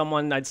was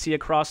someone I'd see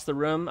across the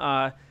room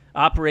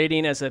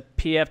operating as a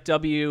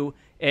PFWA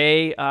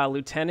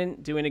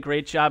lieutenant, doing a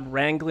great job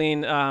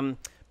wrangling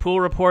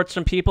pool reports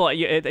from people.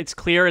 It's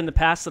clear in the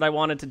past that I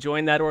wanted to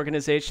join that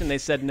organization. They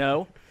said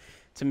no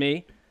to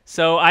me.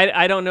 So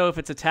I don't know if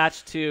it's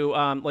attached to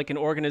like an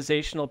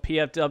organizational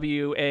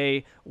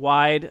PFWA-wide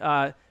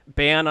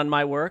ban on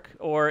my work,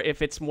 or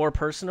if it's more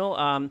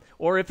personal,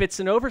 or if it's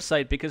an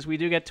oversight, because we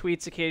do get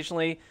tweets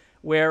occasionally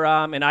where,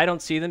 and I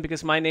don't see them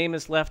because my name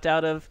is left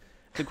out of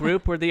the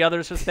group where the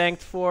others are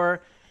thanked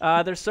for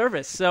their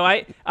service. So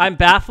I'm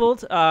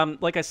baffled.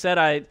 Like I said,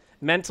 I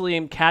mentally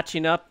am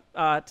catching up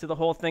to the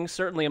whole thing,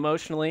 certainly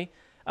emotionally.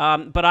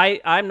 But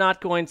I'm not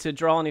going to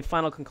draw any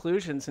final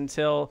conclusions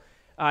until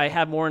I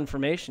have more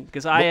information,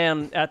 because I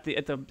am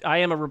I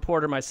am a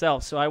reporter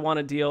myself, so I want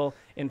to deal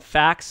in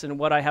facts, and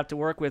what I have to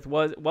work with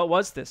what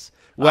was this?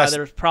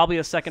 There's probably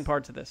a second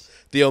part to this.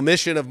 The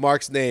omission of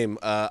Mark's name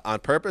on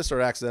purpose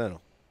or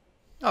accidental?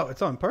 Oh,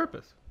 it's on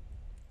purpose.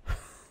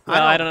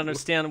 Well, I don't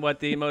understand what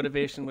the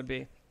motivation would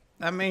be.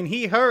 I mean,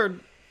 he heard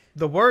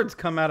the words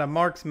come out of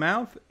Mark's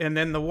mouth, and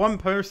then the one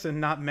person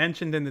not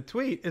mentioned in the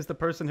tweet is the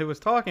person who was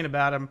talking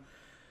about him.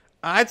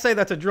 I'd say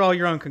that's a draw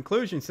your own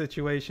conclusion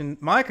situation.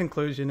 My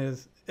conclusion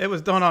is it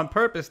was done on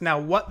purpose. Now,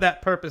 what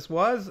that purpose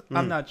was,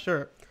 I'm not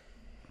sure.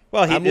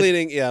 Well, I'm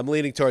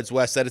leaning towards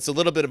Wes that it's a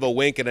little bit of a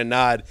wink and a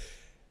nod.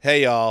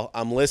 Hey, y'all,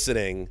 I'm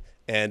listening,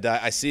 and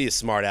I see you,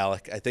 smart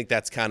Alec. I think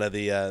that's kind of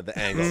the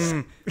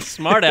angle.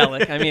 Smart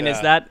Alec. I mean,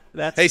 that's?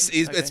 Hey,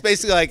 it's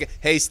basically like,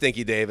 hey,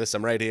 Stinky Davis,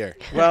 I'm right here.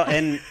 Well,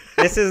 and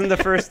this isn't the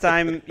first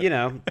time,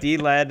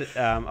 D-Led,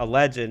 a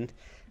legend,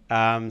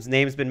 his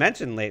name's been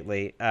mentioned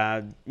lately.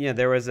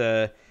 There was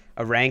a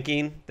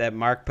ranking that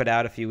Mark put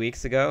out a few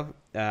weeks ago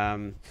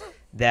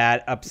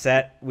that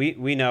upset.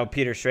 We know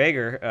Peter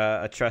Schrager,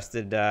 a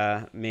trusted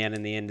man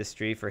in the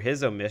industry, for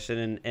his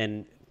omission,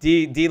 and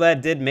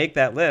D-Led did make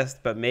that list,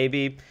 but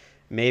maybe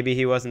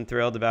he wasn't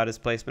thrilled about his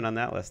placement on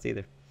that list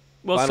either.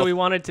 Well, so we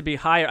wanted to be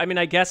higher. I mean,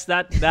 I guess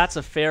that's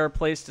a fair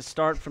place to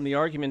start from the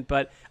argument,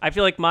 but I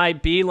feel like my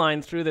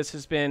beeline through this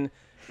has been,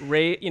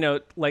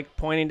 like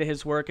pointing to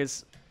his work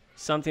as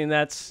something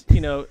that's,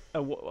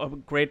 a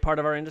great part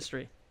of our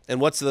industry.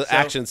 And what's the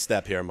action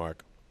step here,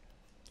 Mark?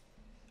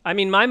 I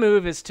mean, my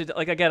move is to,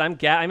 like, again,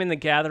 I'm in the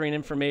gathering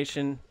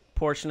information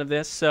portion of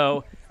this,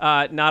 so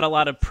not a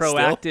lot of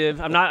proactive.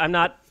 Still? I'm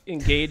not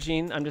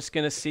engaging. I'm just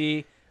going to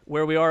see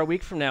where we are a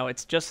week from now.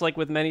 It's just like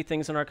with many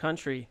things in our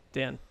country,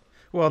 Dan.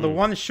 Well, the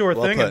one sure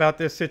thing about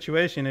this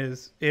situation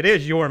is it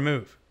is your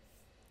move.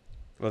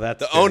 Well, that's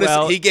the onus.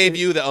 Well, he gave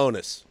you the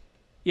onus.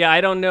 Yeah,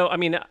 I don't know. I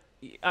mean,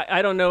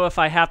 I don't know if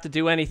I have to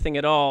do anything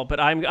at all, but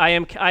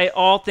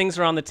all things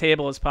are on the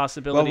table as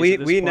possibilities.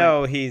 Well, we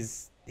know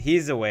he's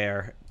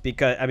aware.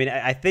 Because, I mean,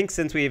 I think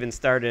since we even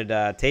started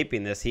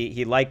taping this,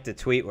 he liked a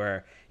tweet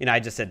where, I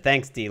just said,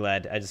 thanks,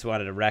 D-Led. I just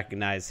wanted to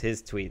recognize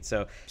his tweet.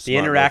 So the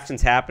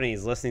interaction's happening.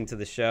 He's listening to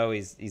the show.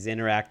 He's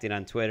interacting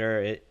on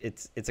Twitter.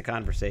 It's a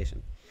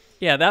conversation.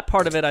 Yeah, that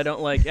part of it I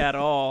don't like at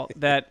all,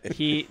 that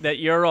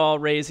you're all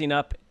raising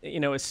up,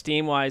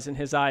 esteem-wise in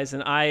his eyes,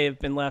 and I have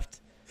been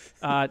left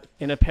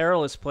in a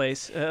perilous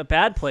place, a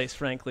bad place,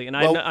 frankly. And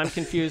I'm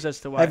confused as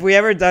to why. Have we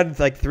ever done,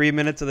 3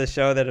 minutes of the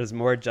show that is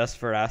more just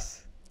for us?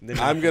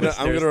 I'm gonna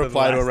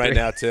reply to him right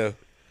now too.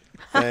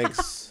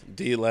 Thanks,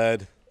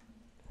 D-Led.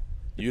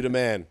 You the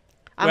man.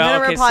 I'm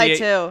gonna reply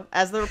too.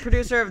 As the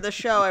producer of the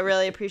show, I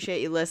really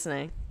appreciate you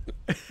listening.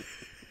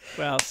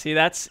 Well, see,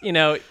 that's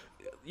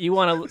you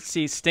want to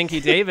see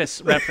Stinky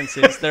Davis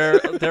references.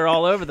 They're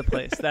all over the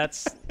place.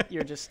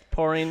 You're just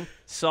pouring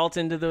salt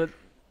into the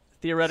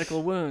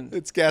theoretical wound.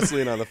 It's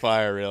gasoline on the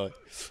fire, really.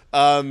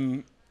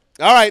 All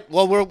right.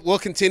 Well, we'll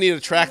continue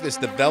to track this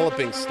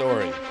developing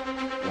story.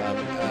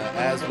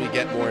 As we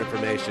get more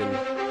information,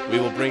 we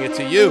will bring it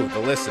to you, the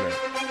listener.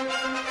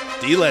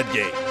 D-Led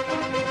Gate.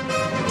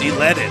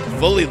 D-Leaded.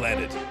 Fully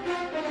leaded.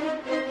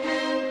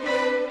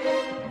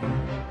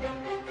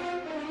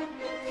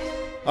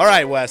 All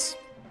right, Wes.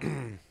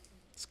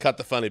 Let's cut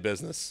the funny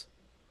business.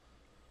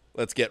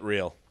 Let's get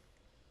real.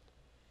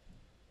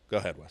 Go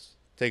ahead, Wes.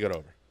 Take it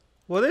over.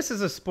 Well, this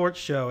is a sports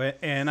show,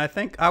 and I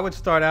think I would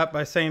start out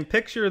by saying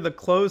picture the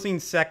closing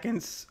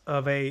seconds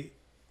of a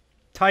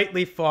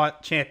tightly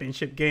fought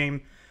championship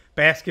game.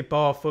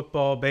 Basketball,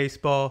 football,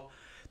 baseball.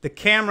 The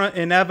camera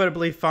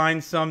inevitably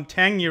finds some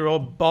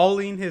 10-year-old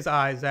bawling his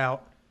eyes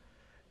out.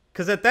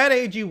 Because at that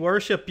age, you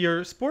worship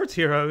your sports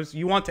heroes.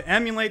 You want to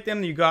emulate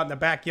them. You go out in the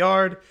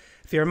backyard.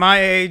 If you're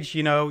my age,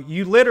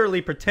 you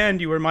literally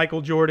pretend you were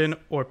Michael Jordan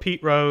or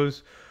Pete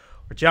Rose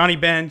or Johnny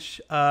Bench.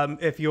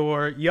 If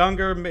you're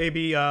younger,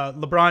 maybe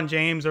LeBron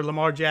James or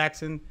Lamar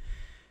Jackson.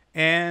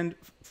 And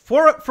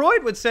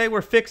Freud would say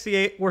we're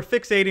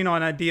fixating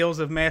on ideals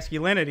of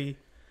masculinity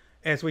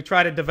as we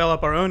try to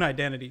develop our own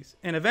identities.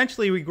 And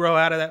eventually we grow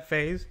out of that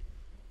phase.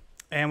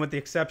 And with the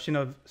exception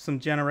of some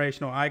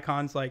generational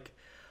icons like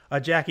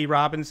a Jackie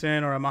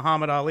Robinson or a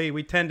Muhammad Ali,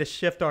 we tend to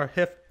shift our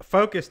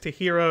focus to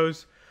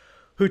heroes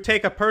who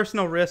take a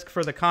personal risk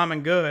for the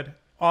common good,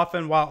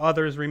 often while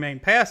others remain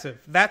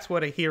passive. That's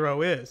what a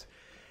hero is.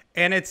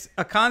 And it's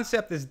a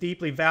concept that's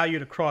deeply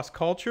valued across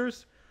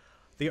cultures.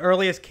 The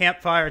earliest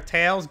campfire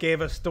tales gave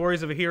us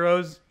stories of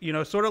heroes,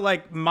 sort of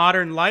like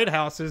modern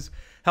lighthouses,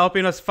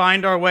 helping us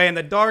find our way in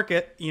the dark,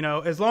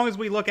 as long as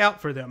we look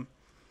out for them.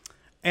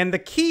 And the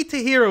key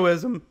to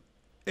heroism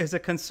is a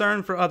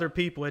concern for other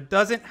people. It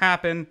doesn't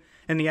happen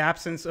in the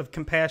absence of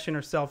compassion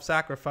or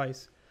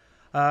self-sacrifice.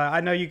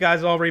 I know you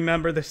guys all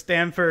remember the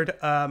Stanford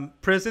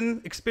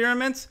prison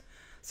experiments.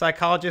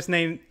 Psychologist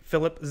named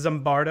Philip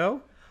Zimbardo.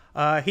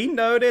 He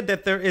noted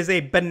that there is a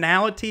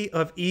banality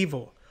of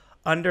evil.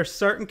 Under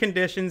certain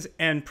conditions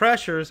and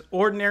pressures,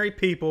 ordinary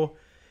people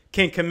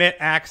can commit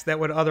acts that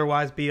would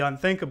otherwise be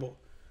unthinkable.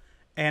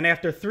 And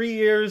after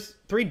 3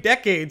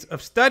 decades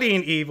of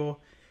studying evil,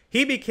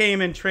 he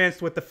became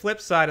entranced with the flip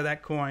side of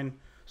that coin,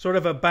 sort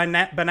of a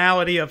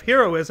banality of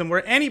heroism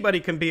where anybody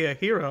can be a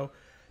hero.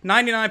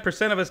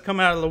 99% of us come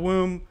out of the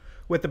womb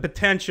with the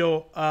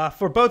potential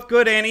for both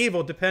good and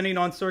evil, depending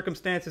on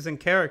circumstances and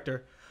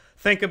character.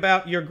 Think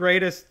about your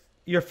greatest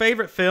your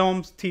favorite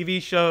films,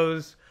 TV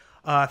shows,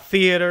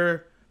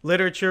 theater,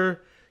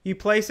 literature. You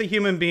place a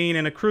human being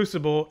in a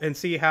crucible and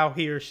see how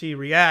he or she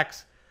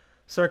reacts.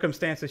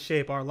 Circumstances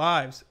shape our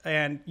lives.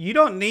 And you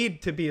don't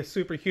need to be a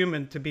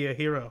superhuman to be a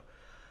hero.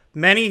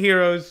 Many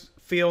heroes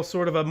feel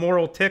sort of a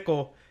moral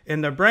tickle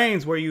in their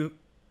brains where you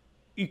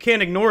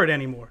can't ignore it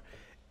anymore.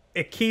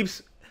 It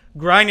keeps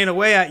grinding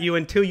away at you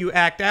until you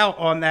act out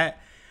on that.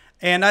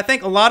 And I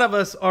think a lot of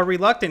us are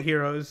reluctant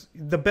heroes.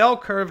 The bell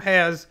curve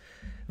has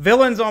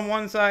villains on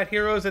one side,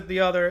 heroes at the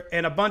other,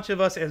 and a bunch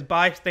of us as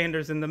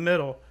bystanders in the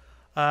middle.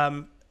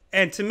 And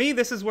to me,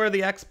 this is where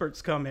the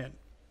experts come in.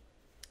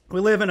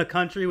 We live in a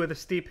country with a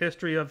steep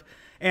history of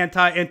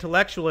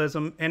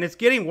anti-intellectualism, and it's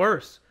getting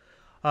worse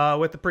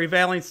with the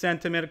prevailing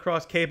sentiment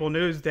across cable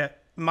news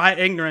that my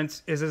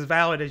ignorance is as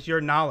valid as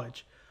your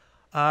knowledge.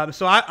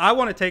 So I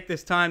want to take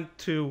this time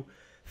to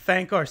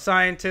thank our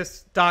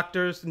scientists,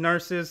 doctors,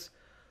 nurses,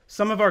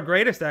 some of our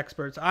greatest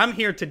experts. I'm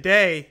here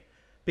today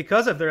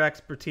because of their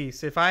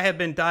expertise. If I had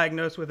been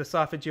diagnosed with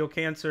esophageal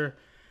cancer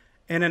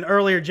in an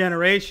earlier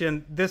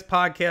generation, this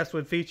podcast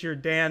would feature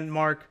Dan,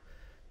 Mark,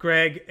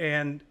 Greg,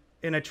 and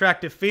an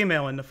attractive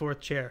female in the fourth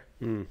chair.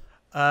 And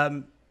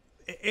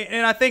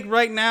I think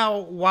right now,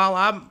 while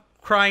I'm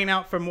crying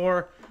out for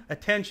more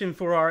attention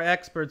for our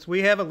experts,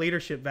 we have a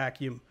leadership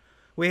vacuum.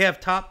 We have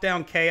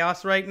top-down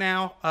chaos right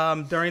now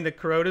during the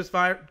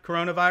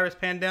coronavirus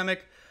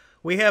pandemic.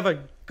 We have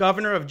a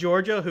governor of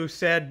Georgia who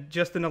said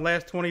just in the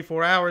last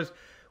 24 hours,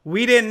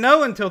 we didn't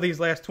know until these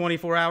last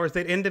 24 hours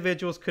that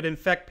individuals could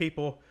infect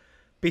people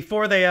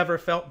before they ever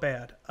felt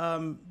bad.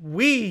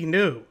 We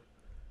knew.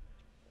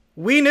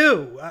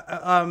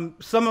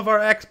 Some of our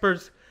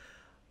experts,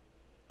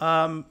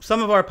 some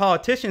of our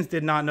politicians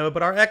did not know,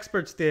 but our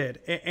experts did.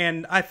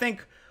 And I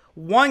think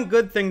one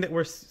good thing that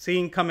we're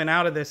seeing coming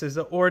out of this is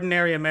that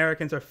ordinary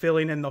Americans are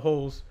filling in the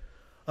holes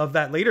of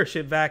that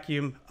leadership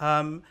vacuum.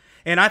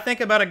 And I think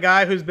about a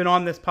guy who's been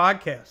on this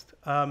podcast,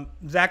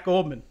 Zach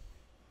Goldman.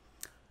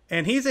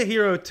 And he's a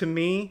hero to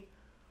me.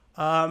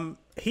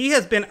 He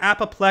has been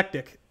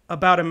apoplectic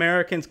about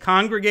Americans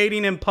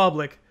congregating in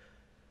public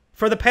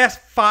for the past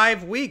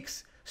 5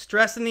 weeks,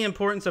 stressing the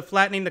importance of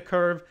flattening the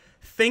curve,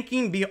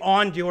 thinking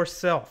beyond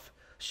yourself,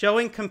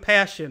 showing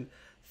compassion,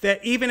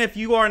 that even if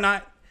you are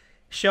not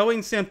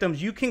showing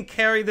symptoms, you can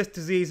carry this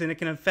disease and it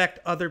can affect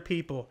other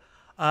people.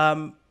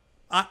 Zimbardo,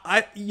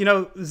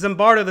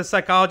 the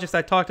psychologist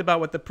I talked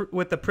about with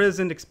the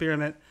prison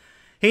experiment,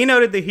 he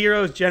noted the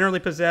heroes generally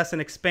possess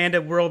an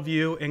expanded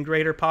worldview and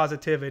greater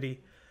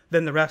positivity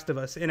than the rest of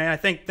us. And I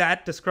think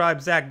that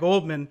describes Zach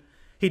Goldman.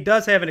 He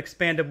does have an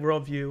expanded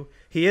worldview.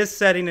 He is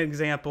setting an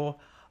example.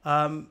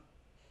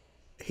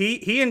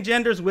 He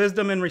engenders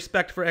wisdom and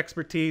respect for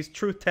expertise,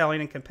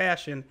 truth-telling, and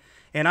compassion.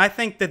 And I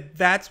think that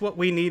that's what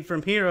we need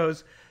from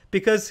heroes,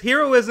 because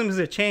heroism is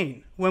a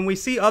chain. When we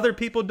see other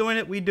people doing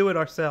it, we do it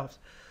ourselves.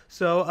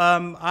 So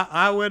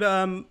I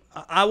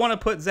want to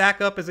put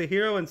Zach up as a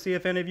hero and see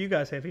if any of you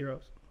guys have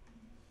heroes.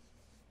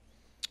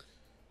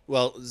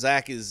 Well,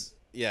 Zach is,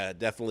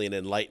 definitely an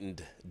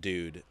enlightened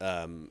dude.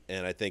 And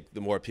I think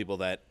the more people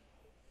that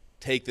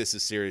take this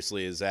as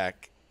seriously as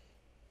Zach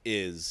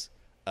is,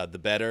 the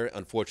better.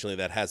 Unfortunately,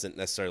 that hasn't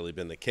necessarily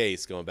been the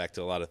case, going back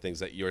to a lot of things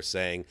that you're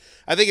saying.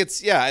 I think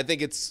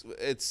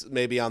it's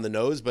maybe on the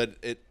nose, but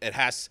it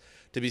has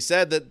to be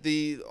said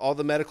that all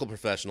the medical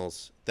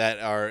professionals that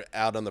are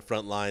out on the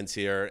front lines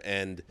here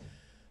and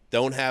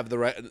don't have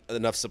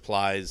enough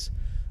supplies,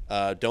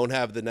 don't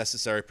have the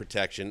necessary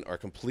protection, are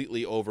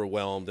completely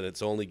overwhelmed, and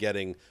it's only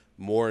getting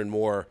more and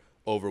more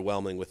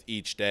overwhelming with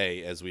each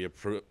day as we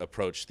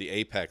approach the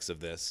apex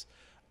of this.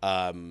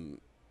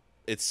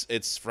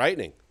 It's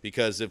frightening,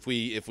 because if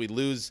we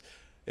lose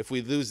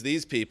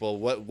these people,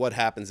 what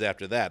happens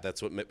after that?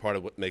 That's part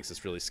of what makes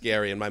this really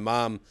scary. And my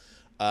mom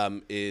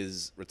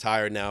is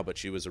retired now, but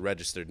she was a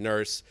registered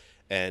nurse,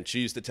 and she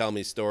used to tell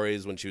me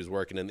stories when she was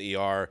working in the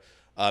ER.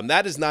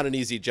 That is not an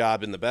easy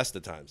job in the best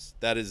of times.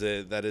 That is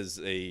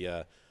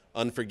a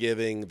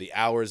unforgiving. The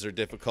hours are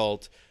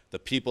difficult. The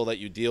people that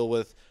you deal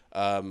with,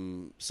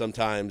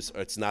 sometimes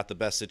it's not the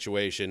best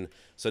situation.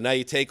 So now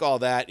you take all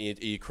that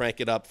and you crank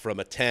it up from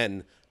a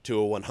 10 to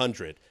a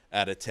 100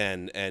 out of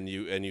 10, and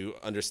you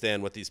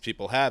understand what these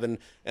people have. And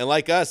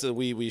like us,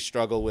 we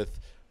struggle with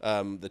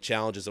the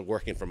challenges of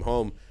working from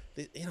home.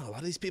 A lot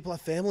of these people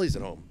have families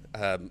at home.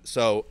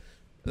 So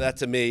that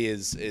to me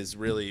is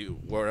really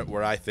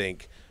where I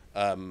think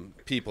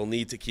people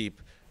need to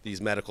keep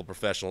these medical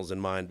professionals in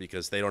mind,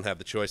 because they don't have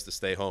the choice to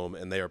stay home,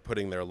 and they are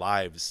putting their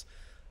lives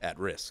at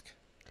risk.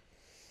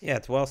 Yeah,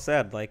 it's well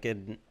said. Like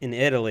in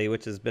Italy,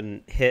 which has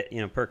been hit,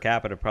 per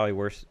capita probably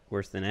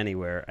worse than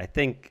anywhere. I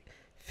think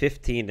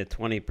 15 to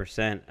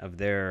 20% of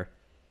their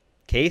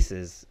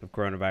cases of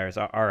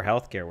coronavirus are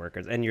healthcare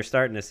workers, and you're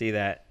starting to see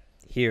that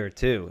here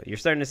too. You're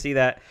starting to see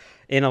that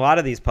in a lot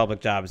of these public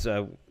jobs.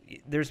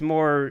 There's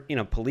more,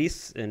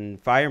 police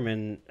and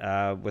firemen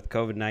with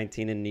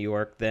COVID-19 in New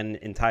York than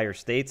entire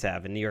states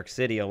have. In New York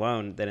City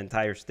alone, than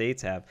entire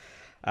states have.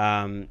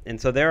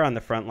 And so they're on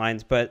the front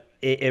lines. But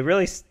it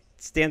really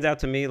stands out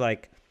to me,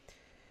 like,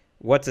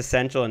 what's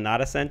essential and not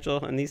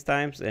essential in these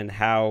times, and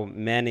how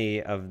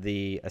many of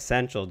the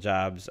essential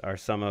jobs are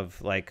some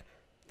of like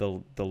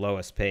the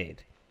lowest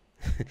paid.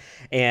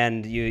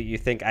 And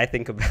I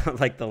think about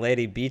like the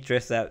lady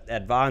Beatrice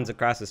at Vaughn's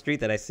across the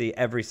street that I see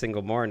every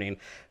single morning,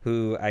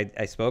 who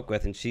I spoke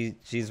with, and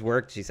she's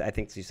worked, I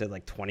think she said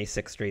like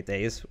 26 straight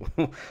days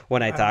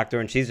when I talked to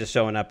her, and she's just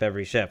showing up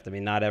every shift. I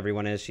mean, not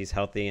everyone is. She's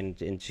healthy,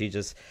 and she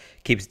just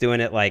keeps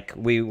doing it. Like,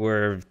 we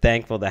were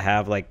thankful to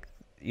have, like,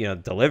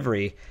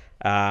 delivery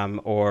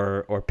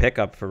or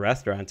pickup for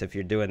restaurants. If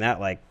you're doing that,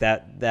 like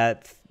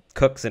that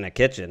cooks in a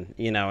kitchen,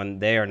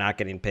 and they are not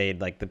getting paid.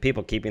 Like, the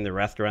people keeping the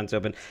restaurants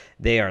open,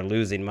 they are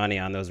losing money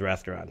on those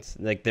restaurants.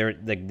 Like, they're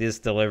like, this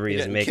delivery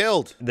is making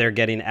killed. They're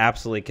getting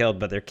absolutely killed,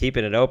 but they're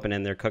keeping it open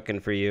and they're cooking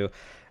for you,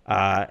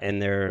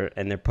 and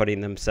they're putting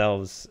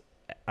themselves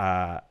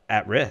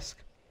at risk.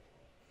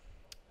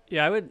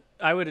 Yeah,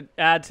 I would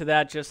add to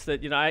that just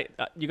that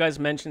you guys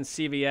mentioned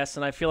CVS,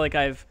 and I feel like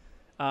I've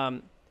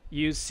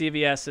used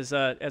CVS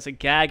as a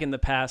gag in the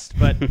past,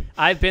 but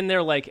I've been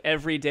there like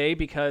every day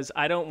because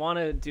I don't want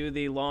to do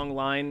the long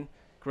line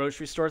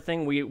grocery store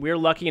thing. We're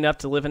lucky enough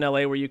to live in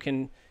LA where you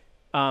can,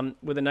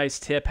 with a nice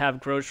tip, have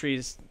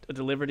groceries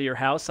delivered to your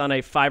house on a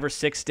 5 or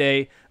 6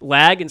 day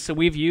lag, and so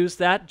we've used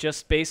that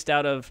just based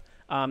out of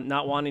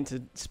not wanting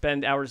to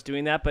spend hours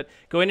doing that. But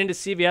going into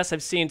CVS,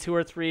 I've seen 2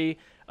 or 3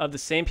 of the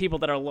same people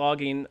that are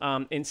logging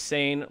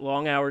insane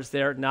long hours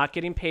there, not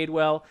getting paid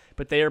well,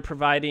 but they are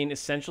providing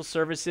essential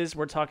services.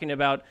 We're talking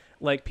about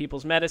like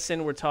people's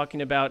medicine. We're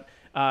talking about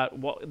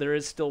there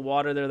is still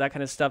water there, that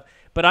kind of stuff.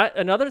 But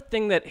another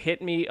thing that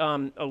hit me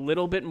a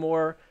little bit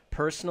more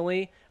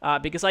personally,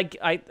 because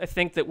I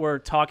think that we're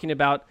talking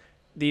about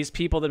these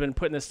people that have been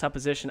put in this tough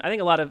position. I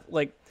think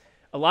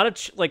a lot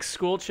of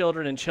school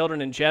children and children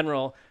in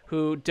general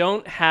who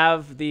don't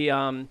have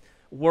the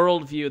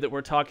worldview that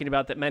we're talking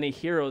about that many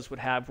heroes would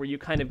have, where you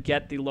kind of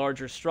get the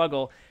larger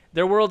struggle.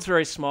 Their world's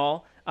very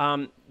small.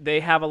 They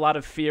have a lot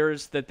of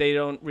fears that they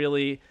don't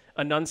really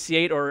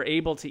enunciate or are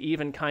able to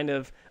even kind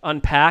of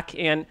unpack.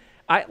 And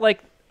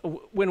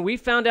when we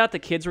found out the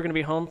kids were going to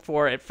be home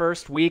for at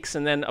first weeks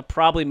and then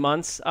probably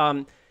months,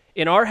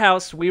 in our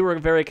house, we were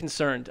very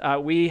concerned.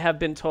 We have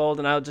been told,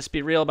 and I'll just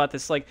be real about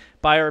this, like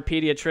by our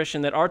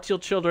pediatrician, that our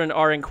children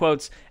are, in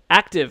quotes,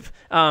 active,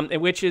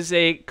 which is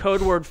a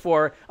code word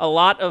for a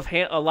lot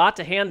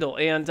to handle.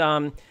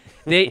 And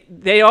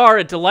they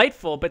are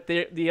delightful, but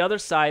the other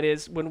side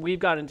is when we've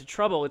got into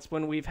trouble, it's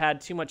when we've had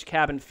too much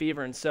cabin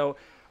fever. And so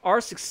our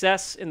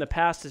success in the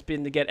past has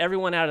been to get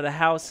everyone out of the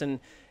house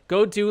and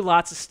go do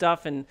lots of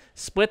stuff and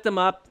split them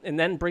up and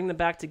then bring them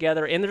back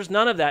together. And there's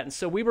none of that. And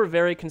so we were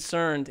very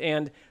concerned,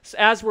 and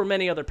as were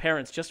many other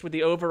parents, just with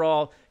the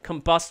overall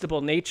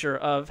combustible nature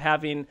of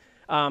having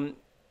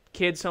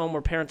kids home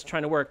where parents are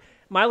trying to work.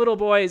 My little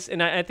boys,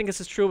 and I think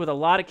this is true with a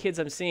lot of kids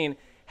I'm seeing,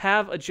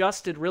 have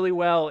adjusted really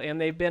well, and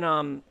they've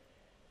been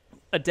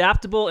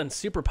adaptable and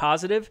super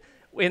positive.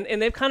 And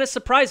they've kind of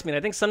surprised me. And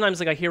I think sometimes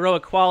like a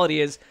heroic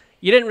quality is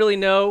you didn't really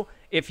know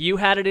if you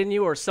had it in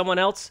you or someone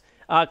else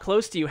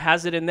close to you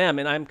has it in them.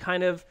 And I'm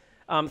kind of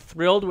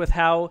thrilled with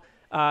how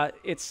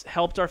it's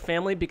helped our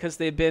family, because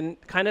they've been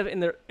kind of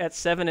at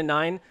 7 and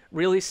 9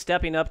 really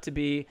stepping up to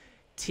be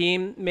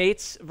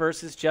teammates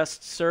versus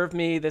just serve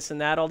me this and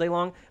that all day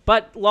long,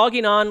 but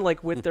logging on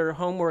like with their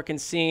homework and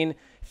seeing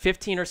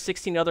 15 or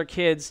 16 other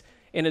kids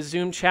in a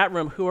Zoom chat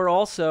room who are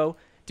also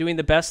doing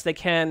the best they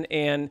can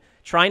and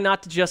trying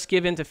not to just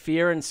give in to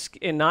fear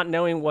and not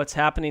knowing what's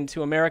happening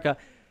to America.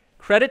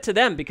 Credit to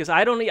them, because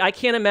I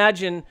can't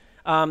imagine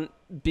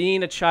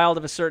being a child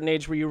of a certain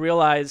age where you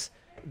realize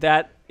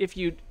that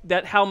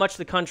how much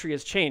the country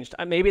has changed.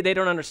 Maybe they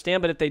don't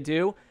understand, but if they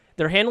do,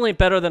 they're handling it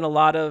better than a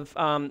lot of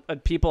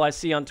people I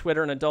see on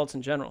Twitter and adults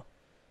in general.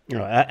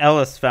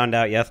 Ellis found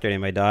out yesterday,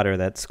 my daughter,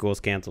 that school's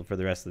canceled for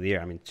the rest of the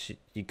year. I mean,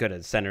 you could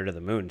have sent her to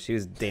the moon. She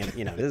was this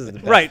is the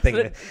best right.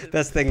 thing.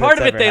 Best thing. Part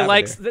of it they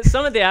like.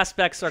 Some of the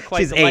aspects are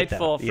quite She's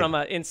delightful 8, from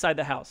inside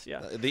the house.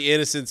 Yeah. The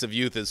innocence of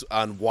youth is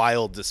on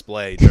wild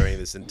display during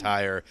this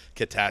entire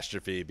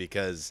catastrophe,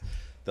 because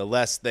the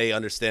less they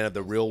understand of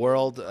the real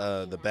world,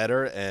 the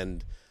better.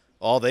 And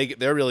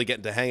they're really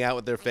getting to hang out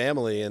with their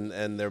family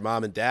and their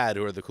mom and dad,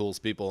 who are the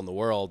coolest people in the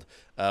world,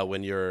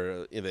 when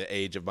you're in the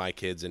age of my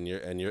kids and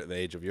you're the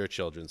age of your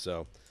children.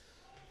 So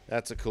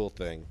that's a cool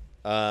thing.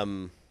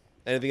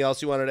 Anything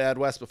else you wanted to add,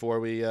 Wes,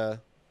 before we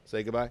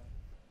say goodbye?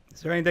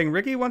 Is there anything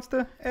Ricky wants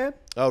to add?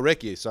 Oh,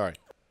 Ricky, sorry.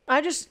 I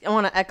just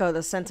want to echo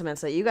the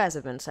sentiments that you guys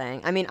have been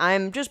saying. I mean,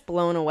 I'm just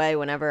blown away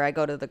whenever I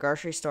go to the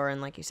grocery store,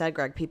 and like you said,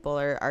 Greg, people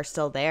are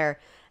still there.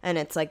 And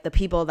it's like the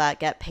people that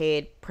get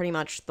paid pretty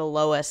much the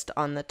lowest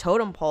on the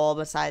totem pole,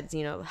 besides,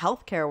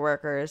 healthcare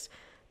workers,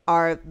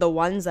 are the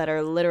ones that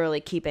are literally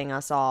keeping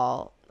us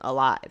all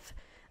alive.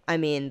 I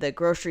mean, the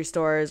grocery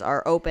stores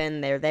are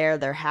open. They're there.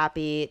 They're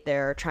happy.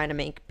 They're trying to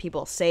make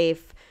people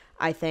safe.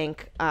 I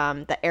think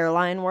the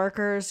airline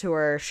workers who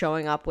are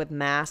showing up with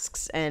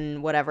masks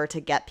and whatever to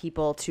get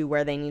people to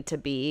where they need to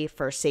be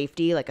for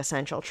safety, like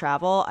essential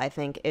travel, I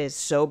think is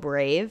so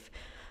brave.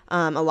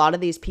 A lot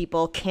of these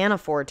people can't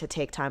afford to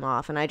take time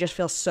off. And I just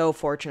feel so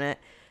fortunate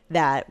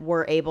that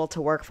we're able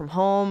to work from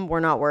home. We're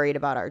not worried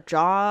about our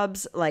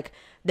jobs. Like,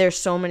 there's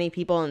so many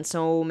people and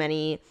so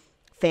many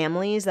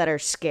families that are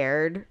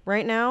scared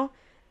right now.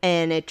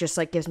 And it just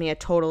like gives me a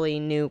totally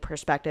new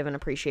perspective and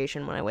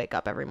appreciation when I wake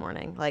up every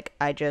morning. Like,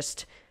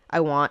 I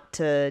want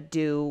to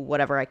do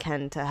whatever I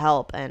can to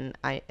help. And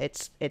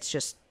it's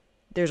just,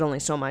 there's only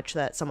so much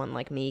that someone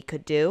like me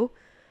could do.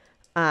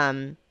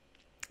 And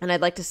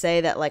I'd like to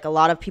say that like a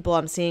lot of people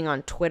I'm seeing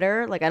on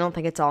Twitter, like I don't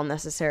think it's all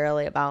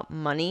necessarily about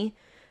money,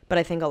 but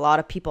I think a lot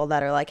of people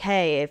that are like,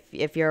 hey,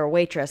 if you're a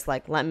waitress,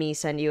 like let me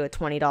send you a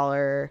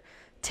 $20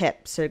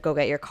 tip to go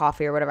get your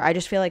coffee or whatever. I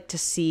just feel like to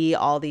see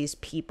all these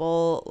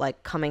people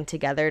like coming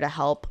together to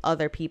help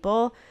other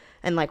people.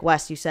 And like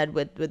Wes, you said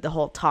with the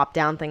whole top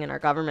down thing in our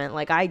government,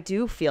 like I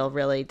do feel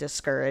really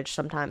discouraged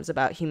sometimes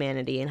about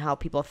humanity and how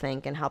people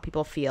think and how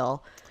people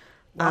feel.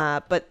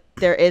 But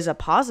there is a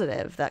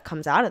positive that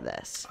comes out of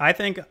this. I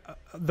think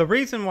the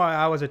reason why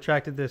I was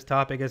attracted to this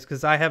topic is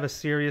because I have a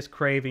serious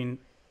craving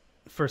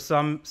for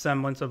some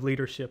semblance of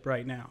leadership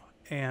right now.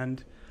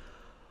 And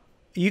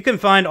you can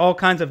find all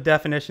kinds of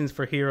definitions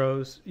for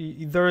heroes.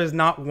 There is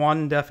not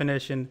one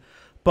definition,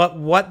 but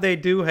what they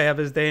do have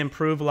is they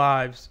improve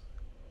lives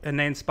and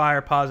they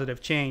inspire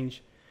positive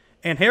change.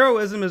 And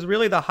heroism is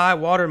really the high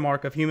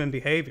watermark of human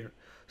behavior.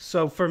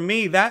 So for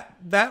me, that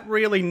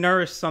really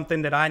nourished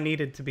something that I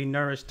needed to be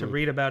nourished to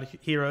read about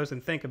heroes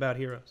and think about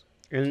heroes.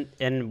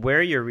 And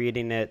where you're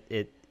reading it,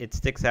 it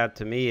sticks out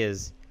to me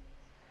is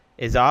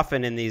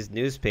often in these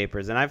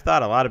newspapers. And I've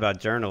thought a lot about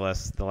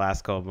journalists the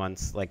last couple of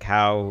months, like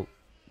how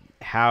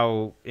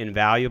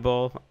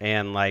invaluable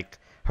and like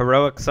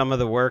heroic some of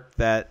the work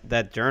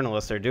that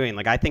journalists are doing.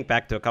 Like I think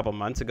back to a couple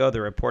months ago,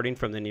 the reporting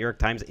from the New York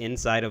Times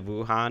inside of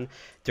Wuhan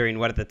during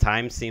what at the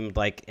time seemed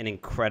like an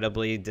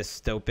incredibly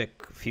dystopic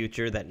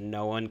future that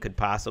no one could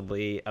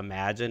possibly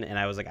imagine. And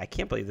I was like, I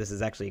can't believe this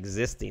is actually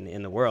existing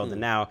in the world. And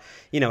now,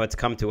 it's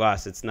come to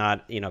us. It's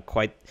not,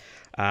 quite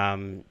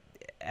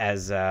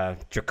as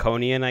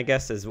draconian, I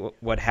guess, as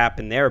what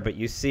happened there. But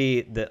you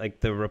see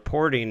the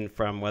reporting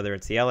from whether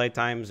it's the LA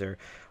Times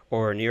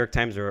or New York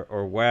Times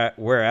or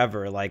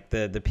wherever, like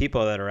the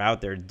people that are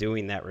out there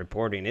doing that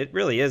reporting, it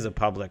really is a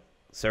public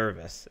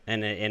service,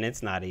 and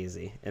it's not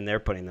easy, and they're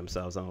putting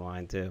themselves on the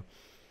line too.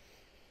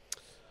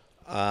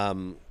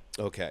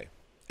 Okay.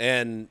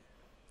 And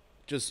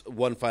just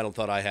one final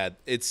thought I had.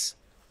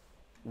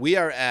 We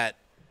are at,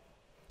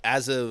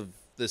 as of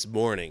this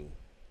morning,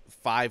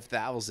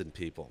 5,000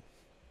 people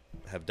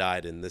have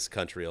died in this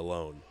country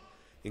alone,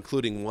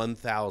 including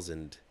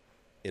 1,000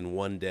 in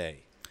one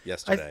day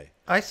yesterday.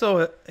 I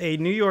saw a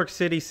New York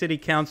City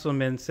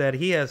councilman said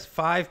he has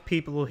 5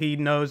 people he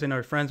knows and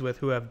are friends with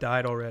who have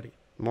died already.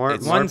 More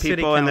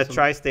people in the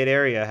tri-state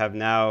area have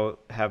now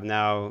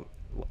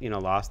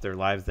lost their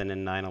lives than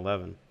in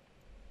 9/11.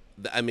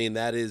 I mean,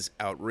 that is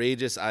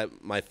outrageous.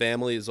 My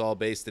family is all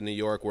based in New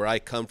York. Where I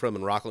come from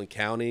in Rockland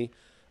County,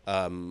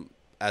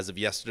 as of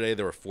yesterday,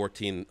 there were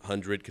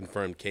 1,400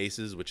 confirmed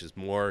cases, which is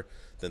more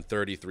than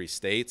 33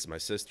 states. My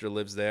sister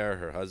lives there,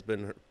 her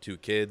husband, her 2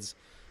 kids,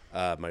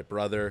 my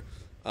brother.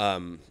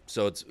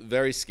 So it's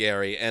very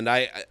scary. And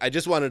I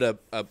just wanted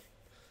to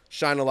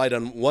shine a light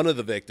on one of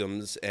the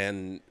victims,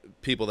 and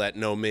people that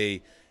know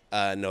me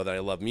know that I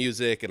love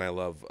music and I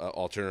love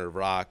alternative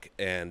rock.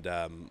 And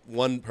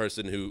one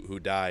person who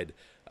died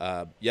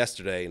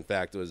yesterday, in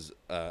fact, was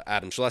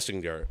Adam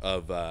Schlesinger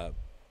of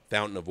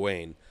Fountain of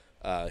Wayne.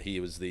 He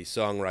was the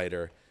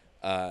songwriter.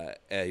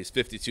 He's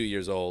 52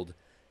 years old,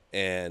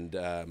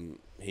 and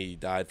he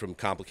died from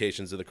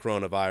complications of the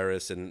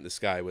coronavirus. And this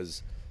guy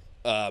was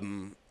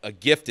a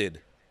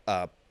gifted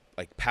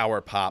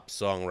power pop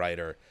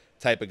songwriter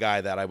type of guy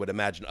that I would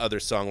imagine other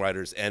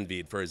songwriters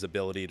envied for his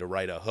ability to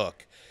write a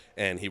hook.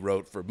 And he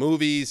wrote for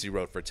movies, he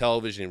wrote for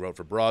television, he wrote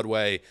for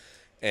Broadway,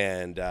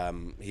 and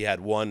he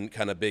had one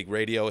kind of big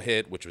radio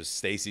hit, which was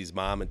Stacy's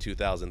Mom in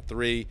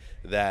 2003,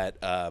 that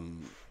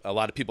a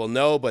lot of people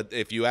know. But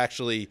if you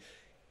actually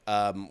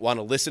want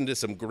to listen to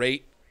some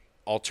great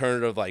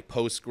alternative, like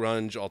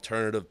post-grunge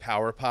alternative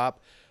power pop,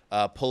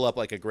 pull up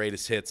like a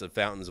greatest hits of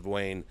Fountains of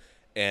Wayne,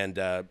 and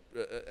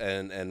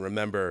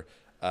remember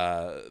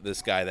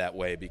this guy that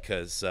way,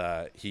 because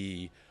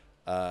he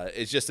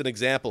is just an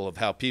example of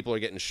how people are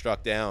getting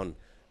struck down,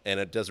 and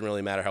it doesn't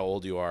really matter how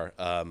old you are,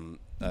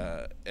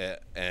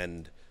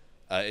 and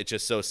it's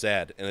just so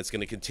sad, and it's going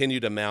to continue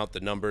to mount,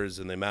 the numbers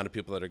and the amount of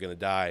people that are going to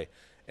die.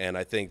 And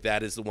I think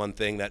that is the one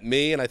thing that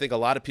me and I think a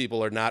lot of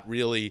people are not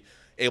really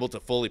able to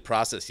fully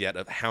process yet,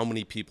 of how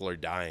many people are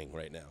dying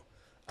right now.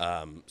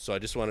 So I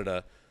just wanted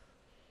to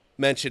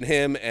mention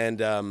him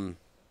and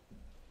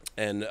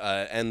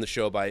end the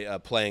show by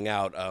playing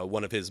out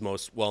one of his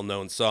most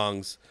well-known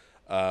songs,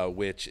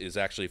 which is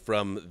actually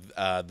from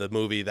the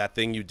movie That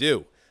Thing You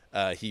Do.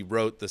 He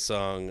wrote the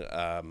song,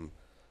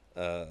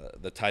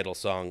 the title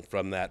song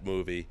from that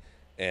movie,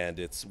 and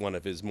it's one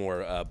of his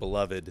more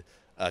beloved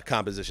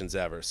compositions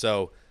ever.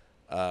 So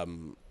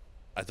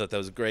I thought that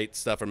was great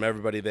stuff from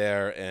everybody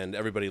there, and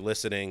everybody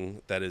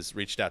listening that has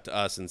reached out to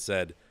us and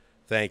said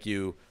Thank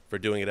you for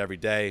doing it every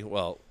day.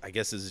 Well, I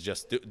guess this is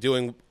just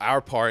doing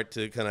our part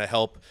to kind of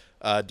help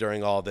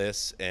during all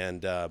this. And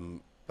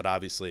but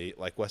obviously,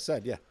 like Wes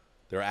said, yeah,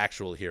 there are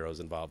actual heroes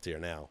involved here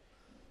now.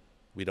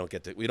 We don't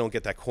get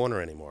that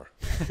corner anymore.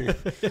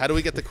 How do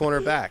we get the corner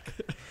back?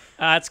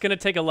 It's going to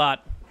take a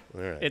lot.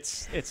 All right.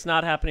 It's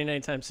not happening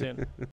anytime soon.